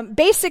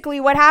basically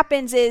what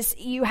happens is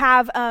you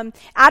have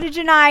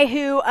Adonijah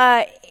who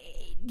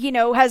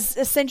has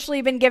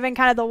essentially been given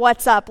kind of the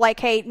what's up, like,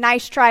 hey,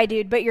 nice try,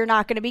 dude, but you're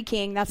not going to be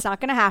king. That's not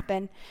going to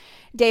happen.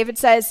 David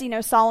says,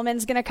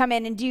 Solomon's going to come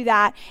in and do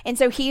that. And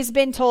so he's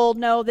been told,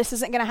 no, this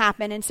isn't going to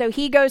happen. And so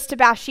he goes to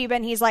Bathsheba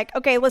and he's like,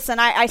 okay, listen,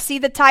 I see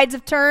the tides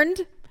have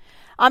turned.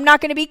 I'm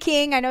not going to be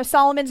king. I know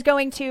Solomon's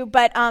going to,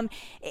 but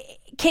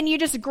can you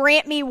just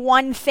grant me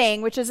one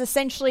thing, which is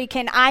essentially,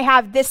 can I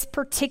have this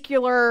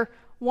particular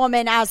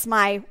woman as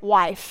my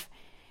wife?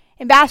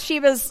 And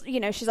Bathsheba's,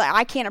 she's like,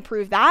 I can't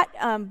approve that.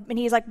 And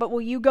he's like, but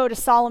will you go to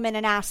Solomon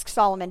and ask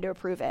Solomon to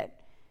approve it?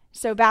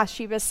 So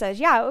Bathsheba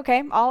says, yeah,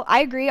 okay, I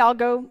agree. I'll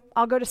go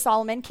to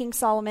Solomon, King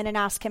Solomon, and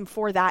ask him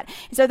for that.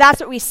 And so that's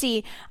what we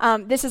see.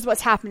 This is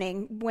what's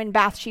happening when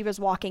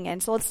Bathsheba's walking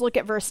in. So let's look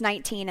at verse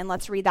 19 and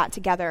let's read that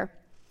together.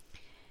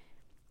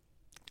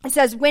 It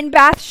says, when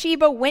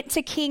Bathsheba went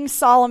to King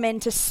Solomon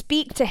to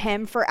speak to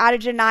him for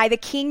Adonijah, the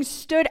king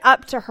stood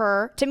up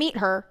to meet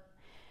her.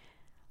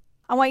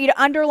 I want you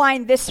to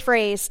underline this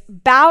phrase,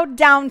 bowed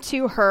down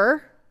to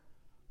her,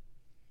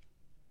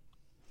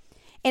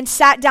 and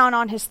sat down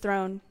on his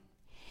throne.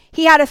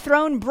 He had a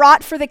throne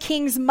brought for the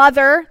king's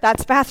mother,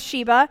 that's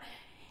Bathsheba,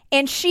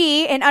 and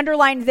she, and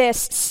underline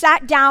this,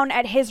 sat down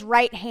at his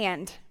right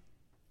hand.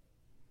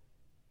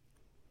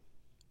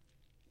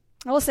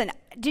 Now listen,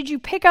 did you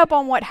pick up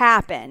on what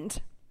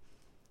happened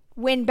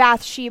when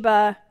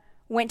Bathsheba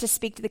went to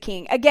speak to the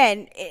king?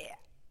 Again,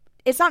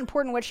 it's not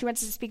important what she went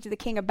to speak to the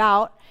king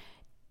about.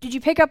 Did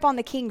you pick up on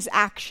the king's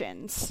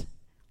actions?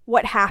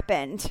 What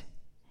happened?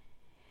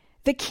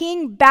 The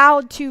king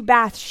bowed to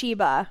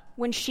Bathsheba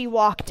when she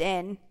walked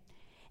in.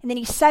 And then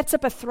he sets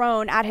up a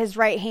throne at his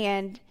right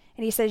hand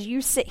and he says,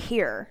 you sit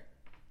here.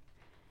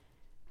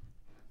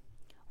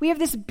 We have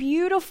this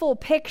beautiful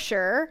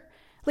picture,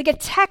 like a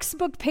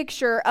textbook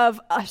picture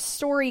of a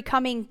story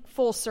coming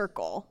full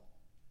circle.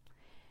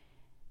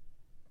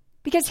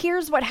 Because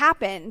here's what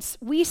happens.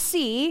 We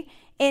see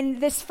in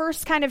this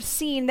first kind of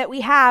scene that we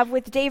have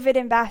with David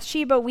and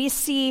Bathsheba, we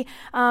see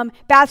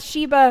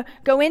Bathsheba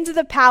go into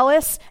the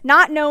palace,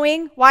 not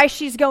knowing why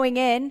she's going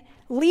in,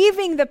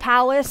 leaving the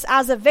palace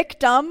as a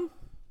victim.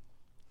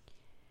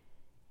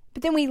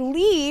 But then we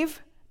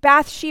leave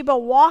Bathsheba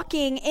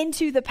walking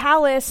into the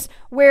palace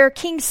where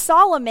King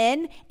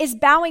Solomon is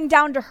bowing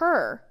down to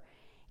her.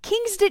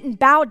 Kings didn't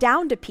bow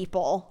down to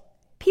people.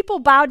 People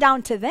bow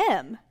down to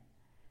them.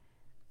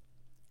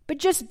 But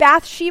just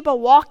Bathsheba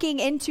walking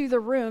into the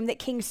room that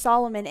King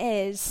Solomon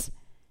is,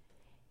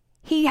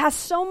 he has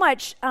so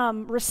much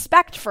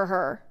respect for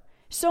her.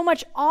 So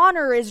much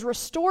honor is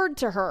restored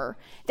to her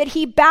that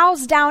he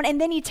bows down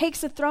and then he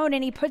takes a throne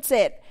and he puts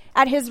it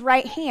at his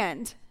right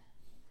hand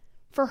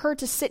for her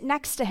to sit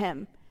next to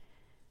him.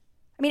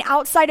 I mean,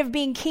 outside of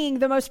being king,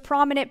 the most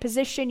prominent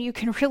position you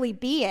can really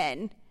be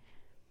in.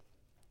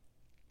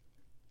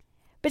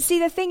 But see,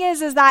 the thing is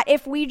that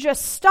if we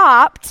just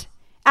stopped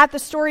at the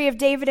story of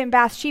David and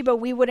Bathsheba,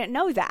 we wouldn't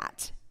know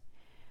that.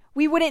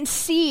 We wouldn't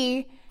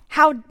see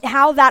how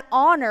that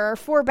honor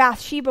for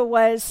Bathsheba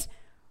was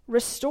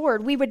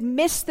restored. We would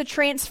miss the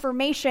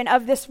transformation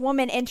of this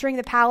woman entering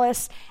the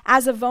palace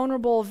as a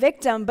vulnerable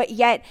victim, but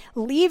yet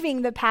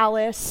leaving the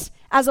palace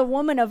as a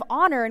woman of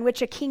honor in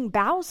which a king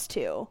bows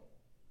to.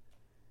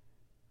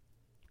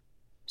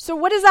 So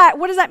what does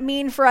that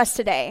mean for us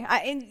today?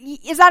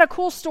 Is that a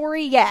cool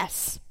story?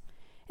 Yes.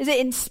 Is it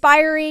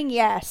inspiring?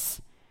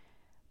 Yes.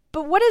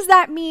 But what does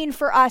that mean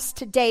for us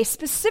today?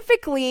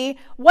 Specifically,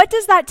 what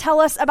does that tell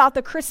us about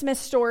the Christmas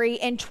story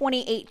in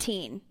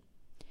 2018?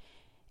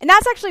 And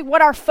that's actually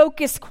what our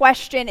focus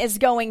question is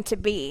going to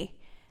be.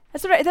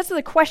 That's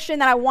the question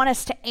that I want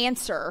us to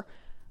answer.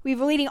 We've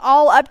been leading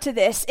all up to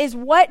this, is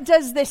what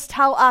does this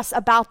tell us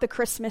about the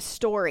Christmas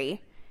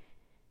story?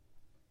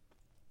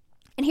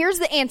 And here's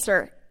the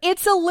answer.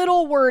 It's a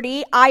little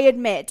wordy, I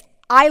admit.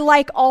 I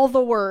like all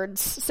the words,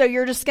 so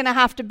you're just going to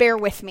have to bear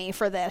with me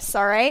for this,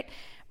 all right?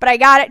 But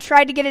I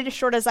tried to get it as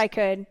short as I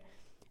could.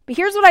 But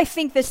here's what I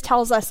think this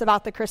tells us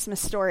about the Christmas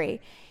story.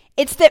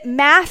 It's that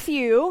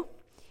Matthew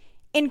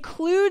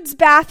includes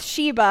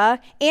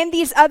Bathsheba and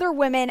these other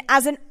women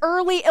as an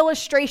early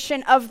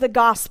illustration of the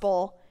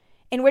gospel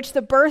in which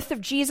the birth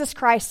of Jesus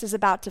Christ is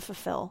about to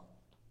fulfill.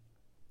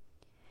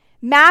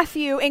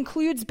 Matthew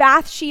includes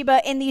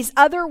Bathsheba and these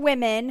other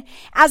women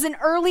as an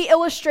early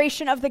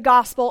illustration of the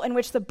gospel in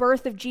which the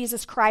birth of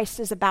Jesus Christ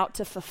is about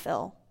to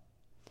fulfill.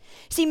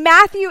 See,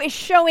 Matthew is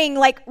showing,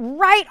 like,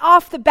 right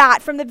off the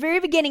bat, from the very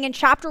beginning in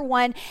chapter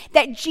 1,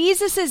 that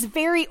Jesus'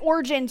 very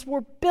origins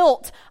were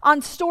built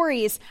on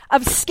stories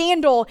of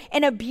scandal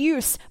and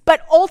abuse, but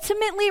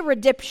ultimately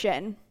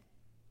redemption.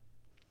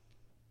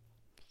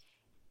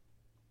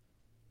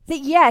 That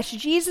yes,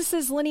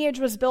 Jesus' lineage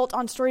was built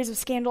on stories of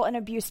scandal and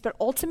abuse, but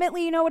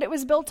ultimately, you know what it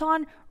was built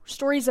on?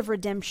 Stories of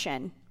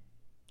redemption.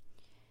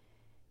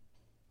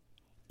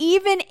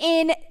 Even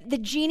in the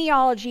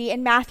genealogy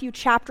in Matthew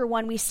chapter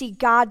 1, we see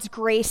God's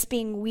grace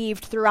being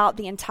weaved throughout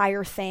the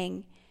entire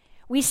thing.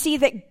 we see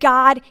that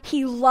God,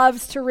 he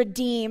loves to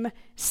redeem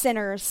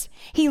sinners.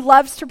 He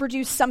loves to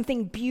produce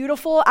something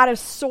beautiful out of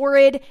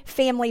sordid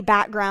family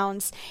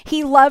backgrounds.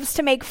 He loves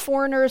to make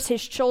foreigners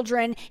his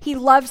children. He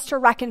loves to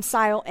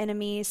reconcile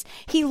enemies.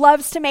 He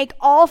loves to make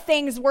all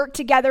things work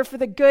together for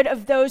the good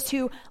of those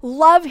who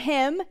love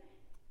him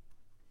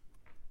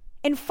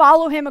and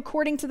follow him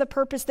according to the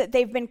purpose that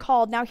they've been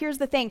called. Now, here's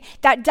the thing.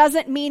 That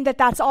doesn't mean that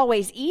that's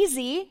always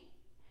easy.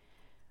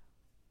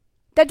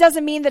 That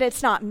doesn't mean that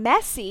it's not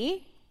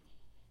messy.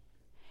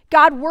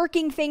 God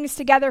working things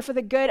together for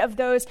the good of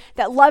those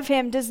that love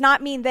him does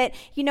not mean that,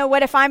 you know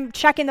what, if I'm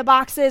checking the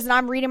boxes and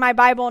I'm reading my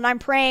Bible and I'm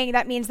praying,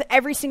 that means that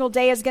every single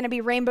day is going to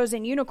be rainbows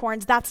and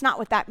unicorns. That's not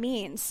what that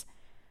means.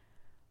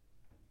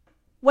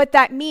 What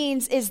that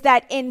means is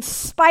that in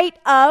spite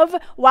of,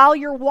 while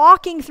you're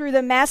walking through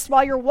the mess,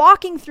 while you're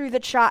walking through the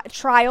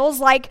trials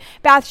like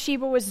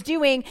Bathsheba was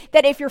doing,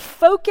 that if your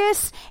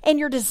focus and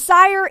your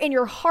desire and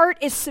your heart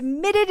is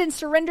submitted and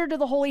surrendered to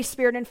the Holy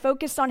Spirit and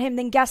focused on him,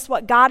 then guess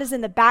what? God is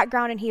in the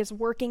background and he is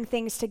working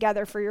things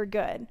together for your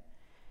good.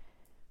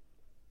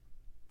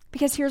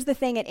 Because here's the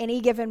thing, at any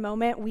given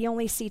moment, we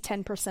only see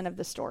 10% of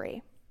the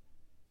story.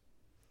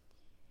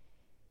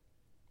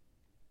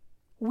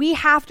 We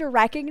have to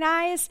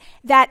recognize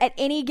that at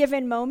any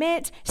given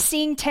moment,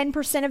 seeing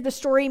 10% of the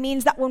story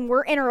means that when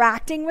we're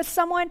interacting with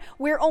someone,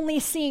 we're only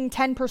seeing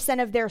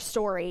 10% of their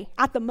story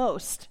at the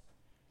most.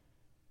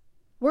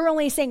 We're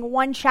only seeing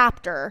one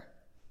chapter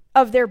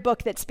of their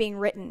book that's being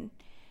written.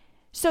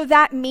 So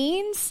that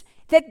means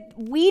that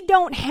we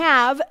don't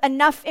have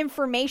enough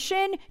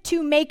information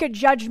to make a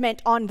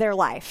judgment on their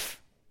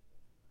life.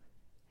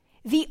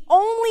 The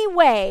only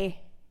way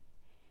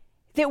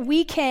that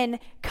we can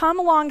come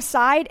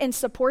alongside and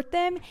support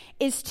them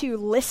is to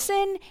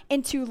listen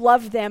and to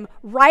love them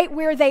right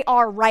where they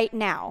are right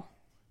now.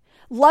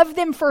 Love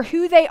them for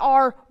who they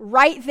are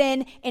right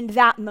then in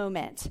that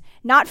moment,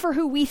 not for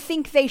who we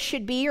think they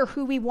should be or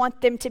who we want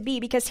them to be,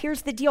 because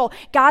here's the deal,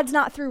 God's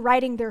not through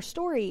writing their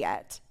story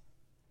yet.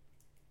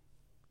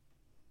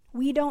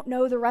 We don't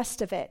know the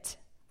rest of it.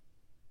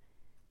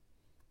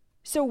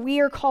 So we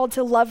are called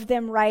to love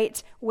them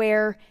right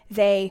where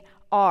they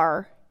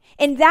are.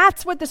 And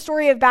that's what the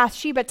story of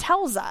Bathsheba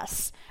tells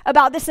us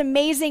about this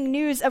amazing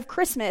news of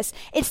Christmas.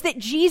 It's that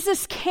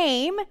Jesus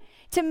came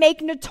to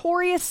make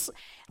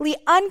notoriously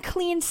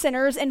unclean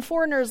sinners and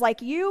foreigners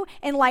like you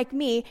and like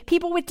me,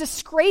 people with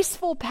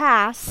disgraceful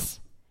pasts,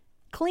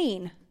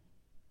 clean.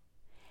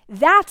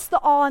 That's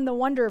the awe and the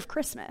wonder of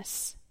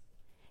Christmas.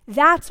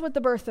 That's what the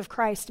birth of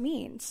Christ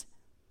means.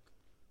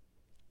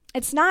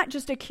 It's not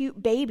just a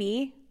cute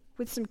baby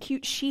with some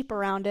cute sheep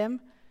around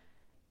him.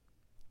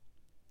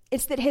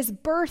 It's that his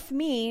birth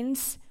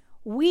means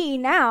we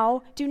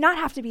now do not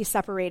have to be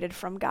separated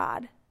from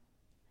God.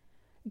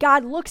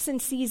 God looks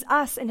and sees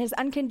us in his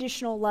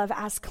unconditional love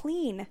as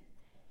clean.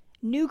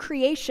 New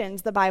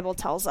creations, the Bible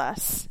tells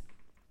us.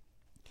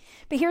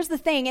 But here's the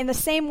thing, in the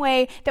same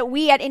way that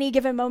we at any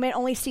given moment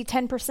only see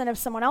 10% of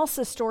someone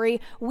else's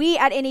story, we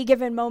at any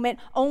given moment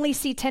only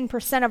see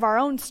 10% of our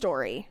own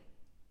story.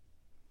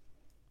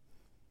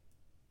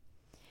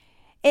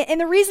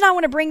 And the reason I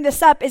want to bring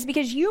this up is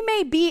because you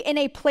may be in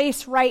a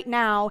place right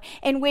now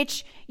in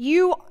which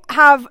you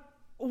have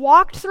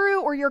walked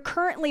through or you're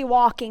currently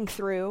walking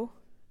through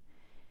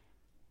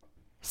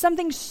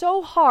something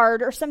so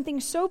hard or something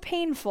so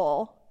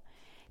painful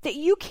that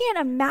you can't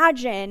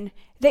imagine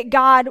that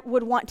God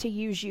would want to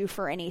use you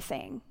for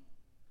anything.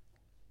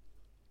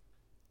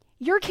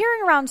 You're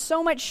carrying around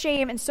so much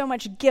shame and so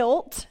much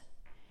guilt,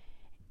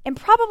 and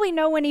probably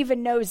no one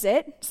even knows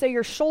it, so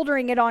you're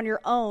shouldering it on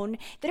your own,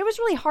 that it was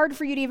really hard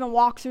for you to even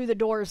walk through the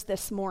doors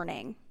this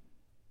morning.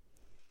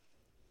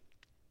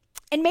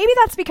 And maybe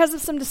that's because of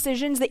some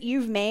decisions that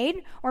you've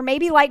made, or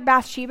maybe like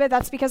Bathsheba,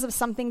 that's because of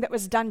something that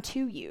was done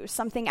to you,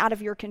 something out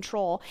of your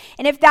control.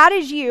 And if that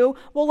is you,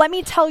 well, let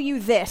me tell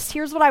you this.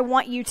 Here's what I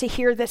want you to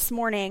hear this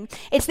morning.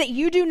 It's that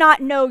you do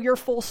not know your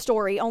full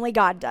story, only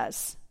God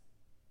does.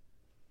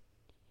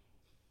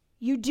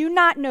 You do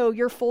not know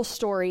your full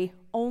story,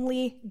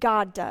 only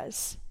God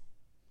does.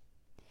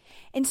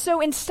 And so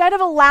instead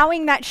of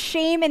allowing that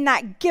shame and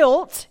that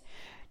guilt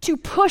to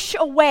push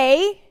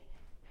away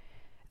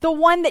the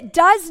one that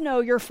does know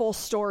your full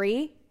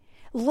story,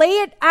 lay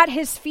it at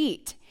his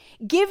feet.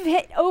 Give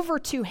it over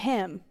to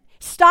him.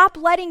 Stop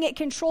letting it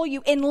control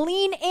you and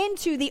lean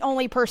into the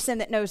only person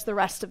that knows the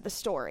rest of the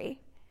story.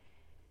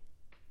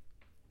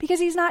 Because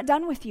he's not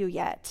done with you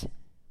yet.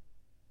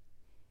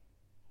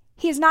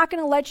 He is not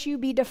going to let you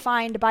be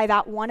defined by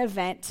that one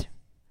event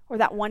or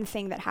that one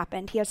thing that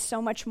happened. He has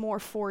so much more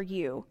for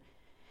you.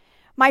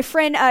 My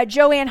friend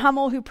Joanne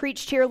Hummel, who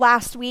preached here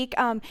last week,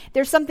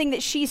 there's something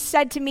that she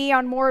said to me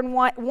on more than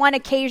one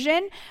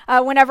occasion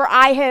whenever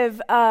I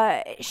have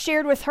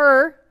shared with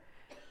her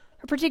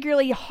a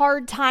particularly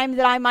hard time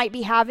that I might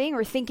be having,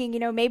 or thinking,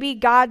 maybe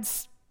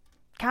God's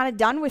kind of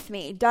done with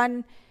me,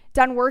 done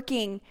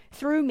working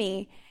through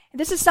me.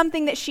 This is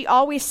something that she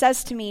always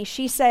says to me.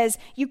 She says,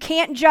 you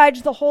can't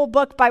judge the whole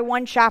book by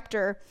one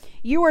chapter.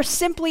 You are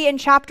simply in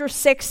chapter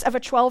 6 of a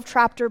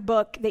 12-chapter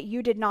book that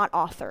you did not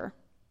author.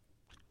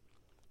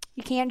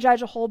 You can't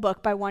judge a whole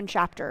book by one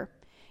chapter.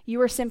 You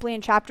are simply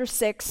in chapter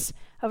 6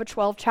 of a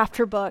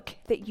 12-chapter book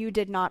that you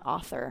did not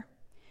author.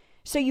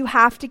 So you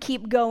have to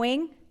keep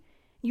going.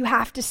 You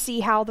have to see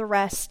how the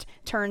rest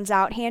turns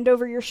out. Hand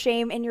over your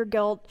shame and your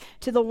guilt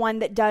to the one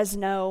that does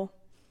know.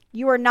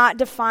 You are not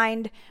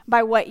defined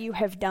by what you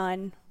have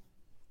done.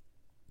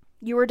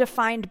 You are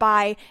defined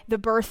by the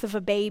birth of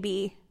a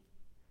baby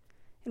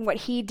and what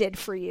he did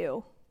for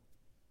you.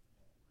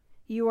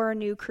 You are a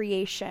new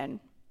creation.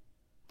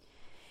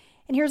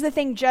 And here's the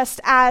thing, just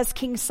as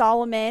King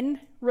Solomon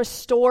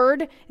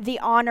restored the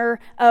honor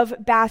of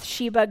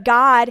Bathsheba,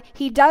 God,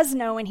 he does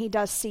know and he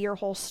does see your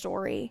whole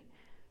story.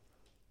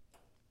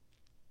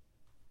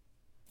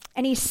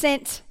 And he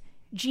sent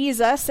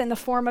Jesus in the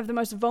form of the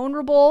most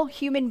vulnerable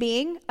human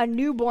being, a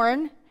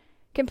newborn,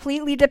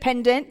 completely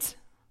dependent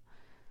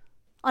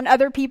on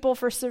other people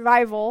for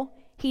survival.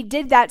 He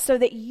did that so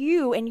that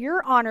you and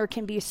your honor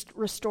can be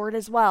restored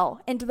as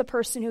well into the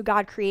person who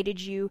God created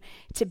you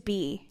to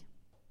be.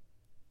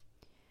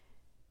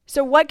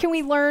 So what can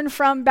we learn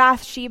from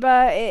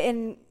Bathsheba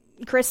in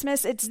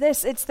Christmas? It's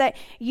this. It's that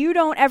you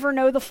don't ever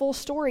know the full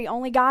story.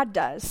 Only God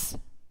does.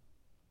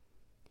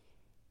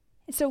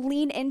 And so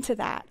lean into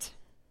that.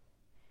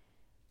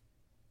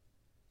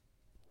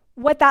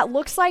 What that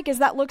looks like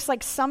is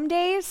some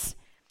days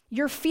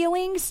your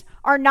feelings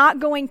are not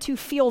going to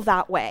feel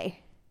that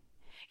way.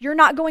 You're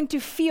not going to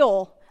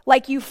feel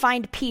like you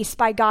find peace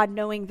by God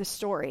knowing the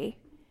story.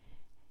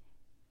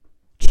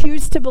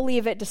 Choose to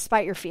believe it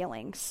despite your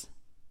feelings.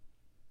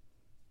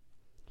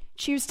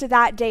 Choose to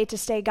that day to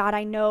say, God,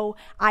 I know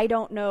I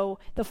don't know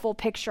the full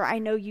picture. I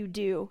know you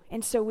do.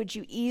 And so would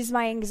you ease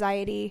my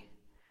anxiety?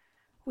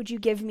 Would you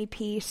give me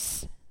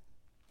peace?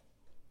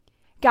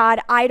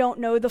 God, I don't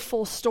know the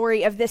full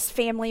story of this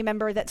family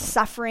member that's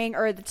suffering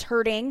or that's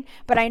hurting,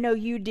 but I know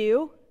you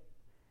do.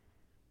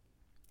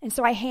 And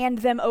so I hand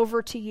them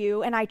over to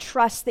you, and I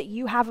trust that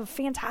you have a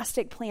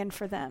fantastic plan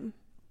for them.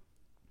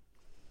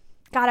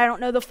 God, I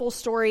don't know the full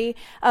story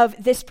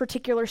of this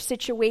particular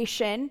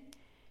situation,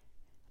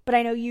 but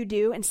I know you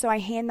do, and so I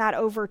hand that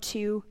over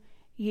to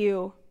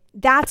you.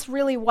 That's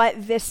really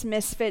what this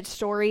misfit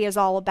story is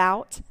all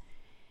about.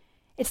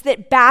 It's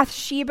that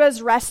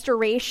Bathsheba's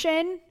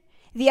restoration,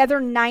 the other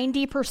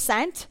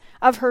 90%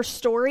 of her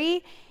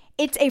story,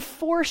 it's a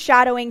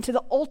foreshadowing to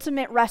the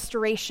ultimate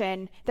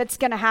restoration that's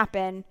going to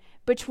happen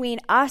between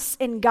us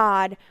and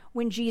God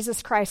when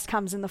Jesus Christ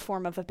comes in the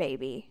form of a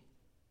baby.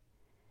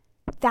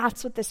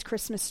 That's what this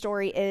Christmas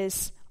story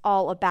is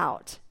all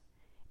about.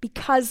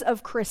 Because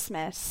of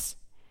Christmas,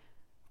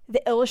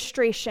 the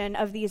illustration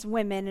of these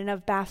women and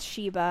of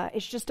Bathsheba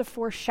is just a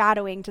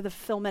foreshadowing to the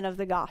fulfillment of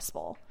the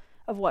gospel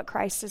of what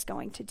Christ is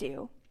going to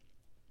do.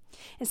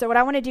 And so what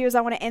I want to do is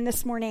I want to end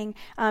this morning,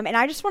 and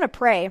I just want to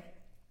pray.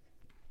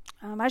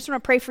 I just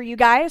want to pray for you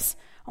guys.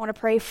 I want to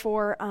pray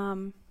for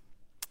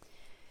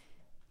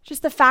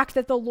just the fact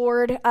that the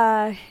Lord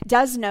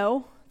does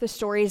know the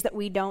stories that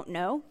we don't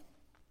know,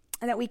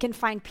 and that we can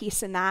find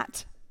peace in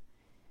that.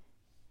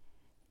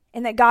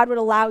 And that God would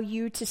allow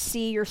you to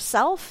see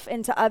yourself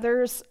and to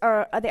others,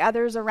 or the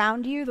others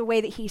around you, the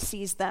way that he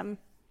sees them,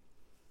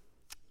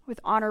 with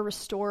honor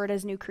restored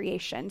as new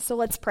creation. So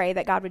let's pray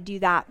that God would do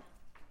that.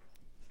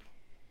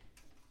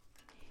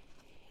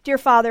 Dear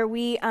Father,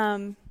 we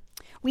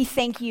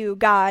thank you,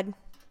 God,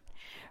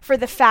 for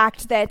the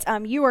fact that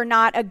you are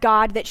not a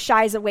God that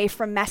shies away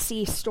from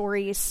messy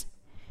stories.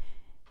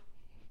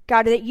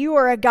 God, that you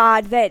are a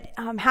God that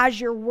has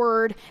your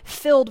word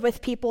filled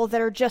with people that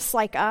are just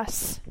like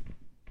us.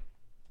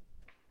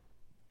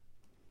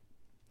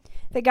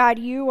 That God,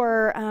 you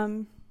are,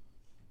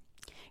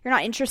 you're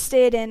not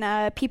interested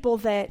in people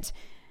that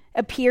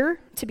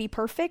appear to be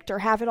perfect or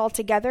have it all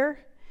together.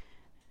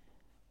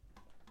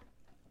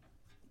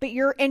 But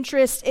your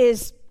interest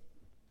is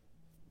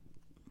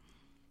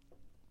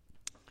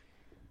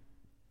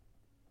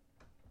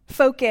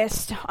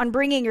focused on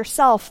bringing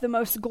yourself the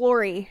most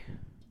glory.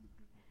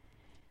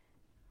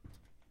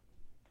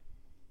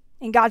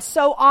 And God,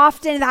 so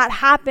often that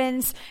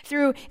happens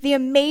through the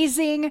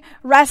amazing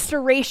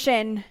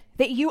restoration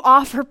that you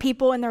offer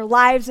people in their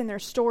lives and their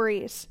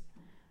stories.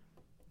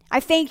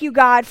 I thank you,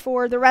 God,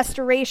 for the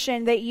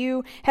restoration that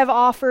you have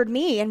offered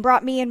me and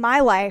brought me in my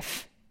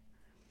life.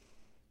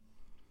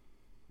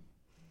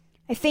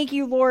 I thank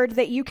you, Lord,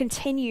 that you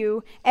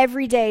continue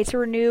every day to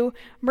renew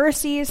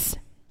mercies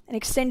and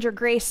extend your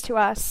grace to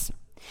us.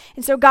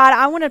 And so, God,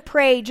 I want to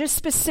pray just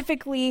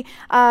specifically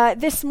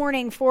this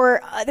morning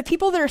for the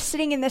people that are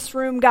sitting in this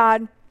room,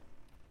 God,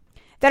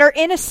 that are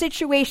in a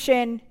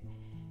situation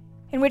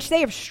in which they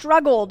have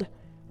struggled,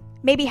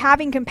 maybe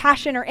having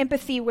compassion or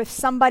empathy with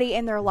somebody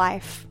in their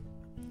life.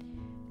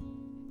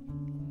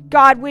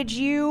 God, would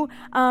you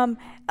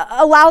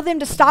allow them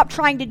to stop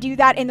trying to do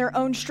that in their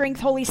own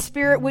strength? Holy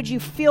Spirit, would you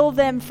fill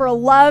them for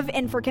love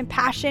and for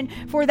compassion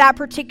for that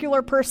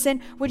particular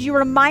person? Would you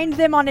remind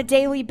them on a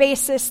daily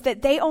basis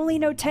that they only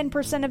know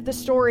 10% of the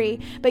story,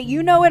 but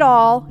you know it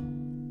all,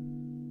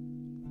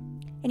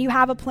 and you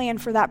have a plan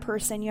for that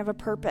person. You have a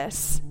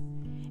purpose,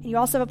 and you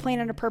also have a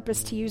plan and a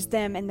purpose to use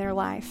them in their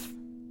life.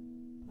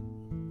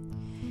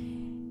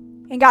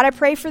 And God, I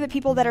pray for the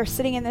people that are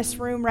sitting in this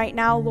room right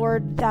now,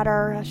 Lord, that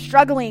are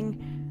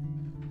struggling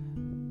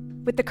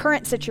with the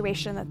current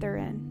situation that they're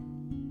in.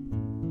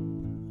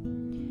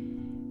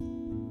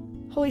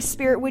 Holy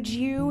Spirit, would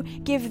you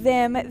give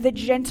them the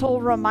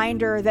gentle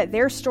reminder that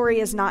their story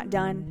is not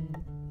done?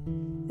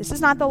 This is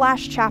not the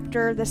last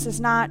chapter. This is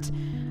not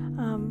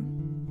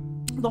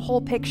the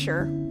whole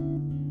picture.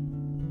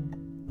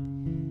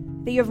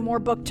 That you have more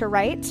book to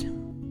write.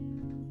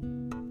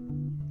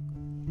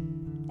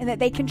 And that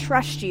they can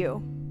trust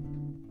you.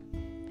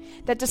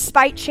 That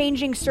despite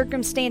changing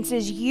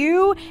circumstances,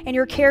 you and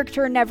your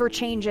character never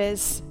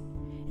changes.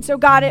 And so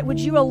God,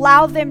 would you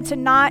allow them to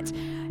not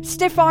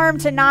stiff arm,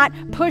 to not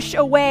push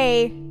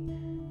away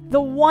the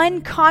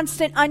one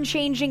constant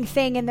unchanging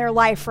thing in their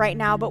life right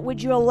now, but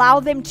would you allow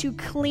them to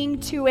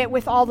cling to it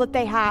with all that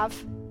they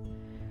have?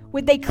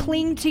 Would they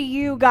cling to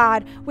you,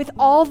 God, with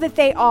all that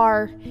they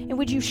are? And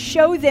would you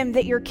show them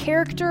that your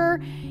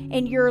character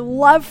and your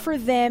love for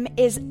them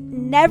is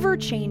never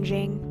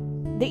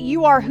changing, that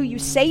you are who you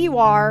say you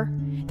are,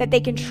 that they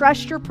can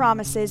trust your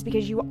promises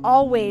because you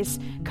always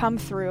come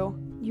through.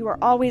 You are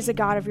always a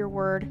God of your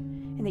word,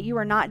 and that you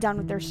are not done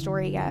with their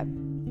story yet.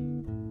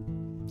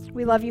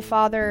 We love you,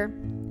 Father.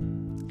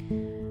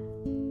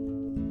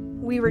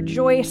 We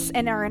rejoice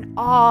and are in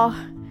awe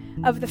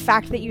of the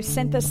fact that you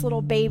sent this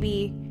little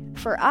baby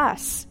for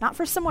us, not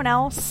for someone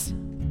else,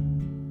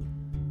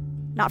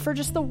 not for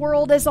just the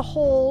world as a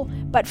whole,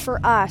 but for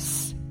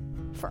us,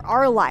 for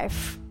our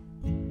life.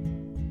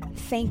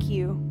 Thank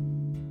you.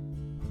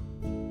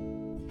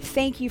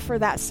 Thank you for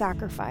that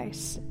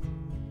sacrifice.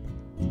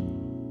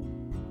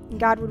 And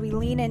God, would we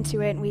lean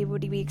into it and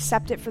would we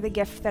accept it for the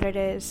gift that it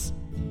is?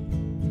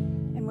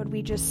 And would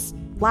we just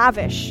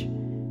lavish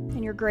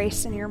in your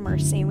grace and your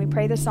mercy? And we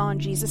pray this all in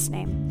Jesus'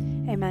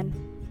 name.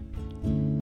 Amen.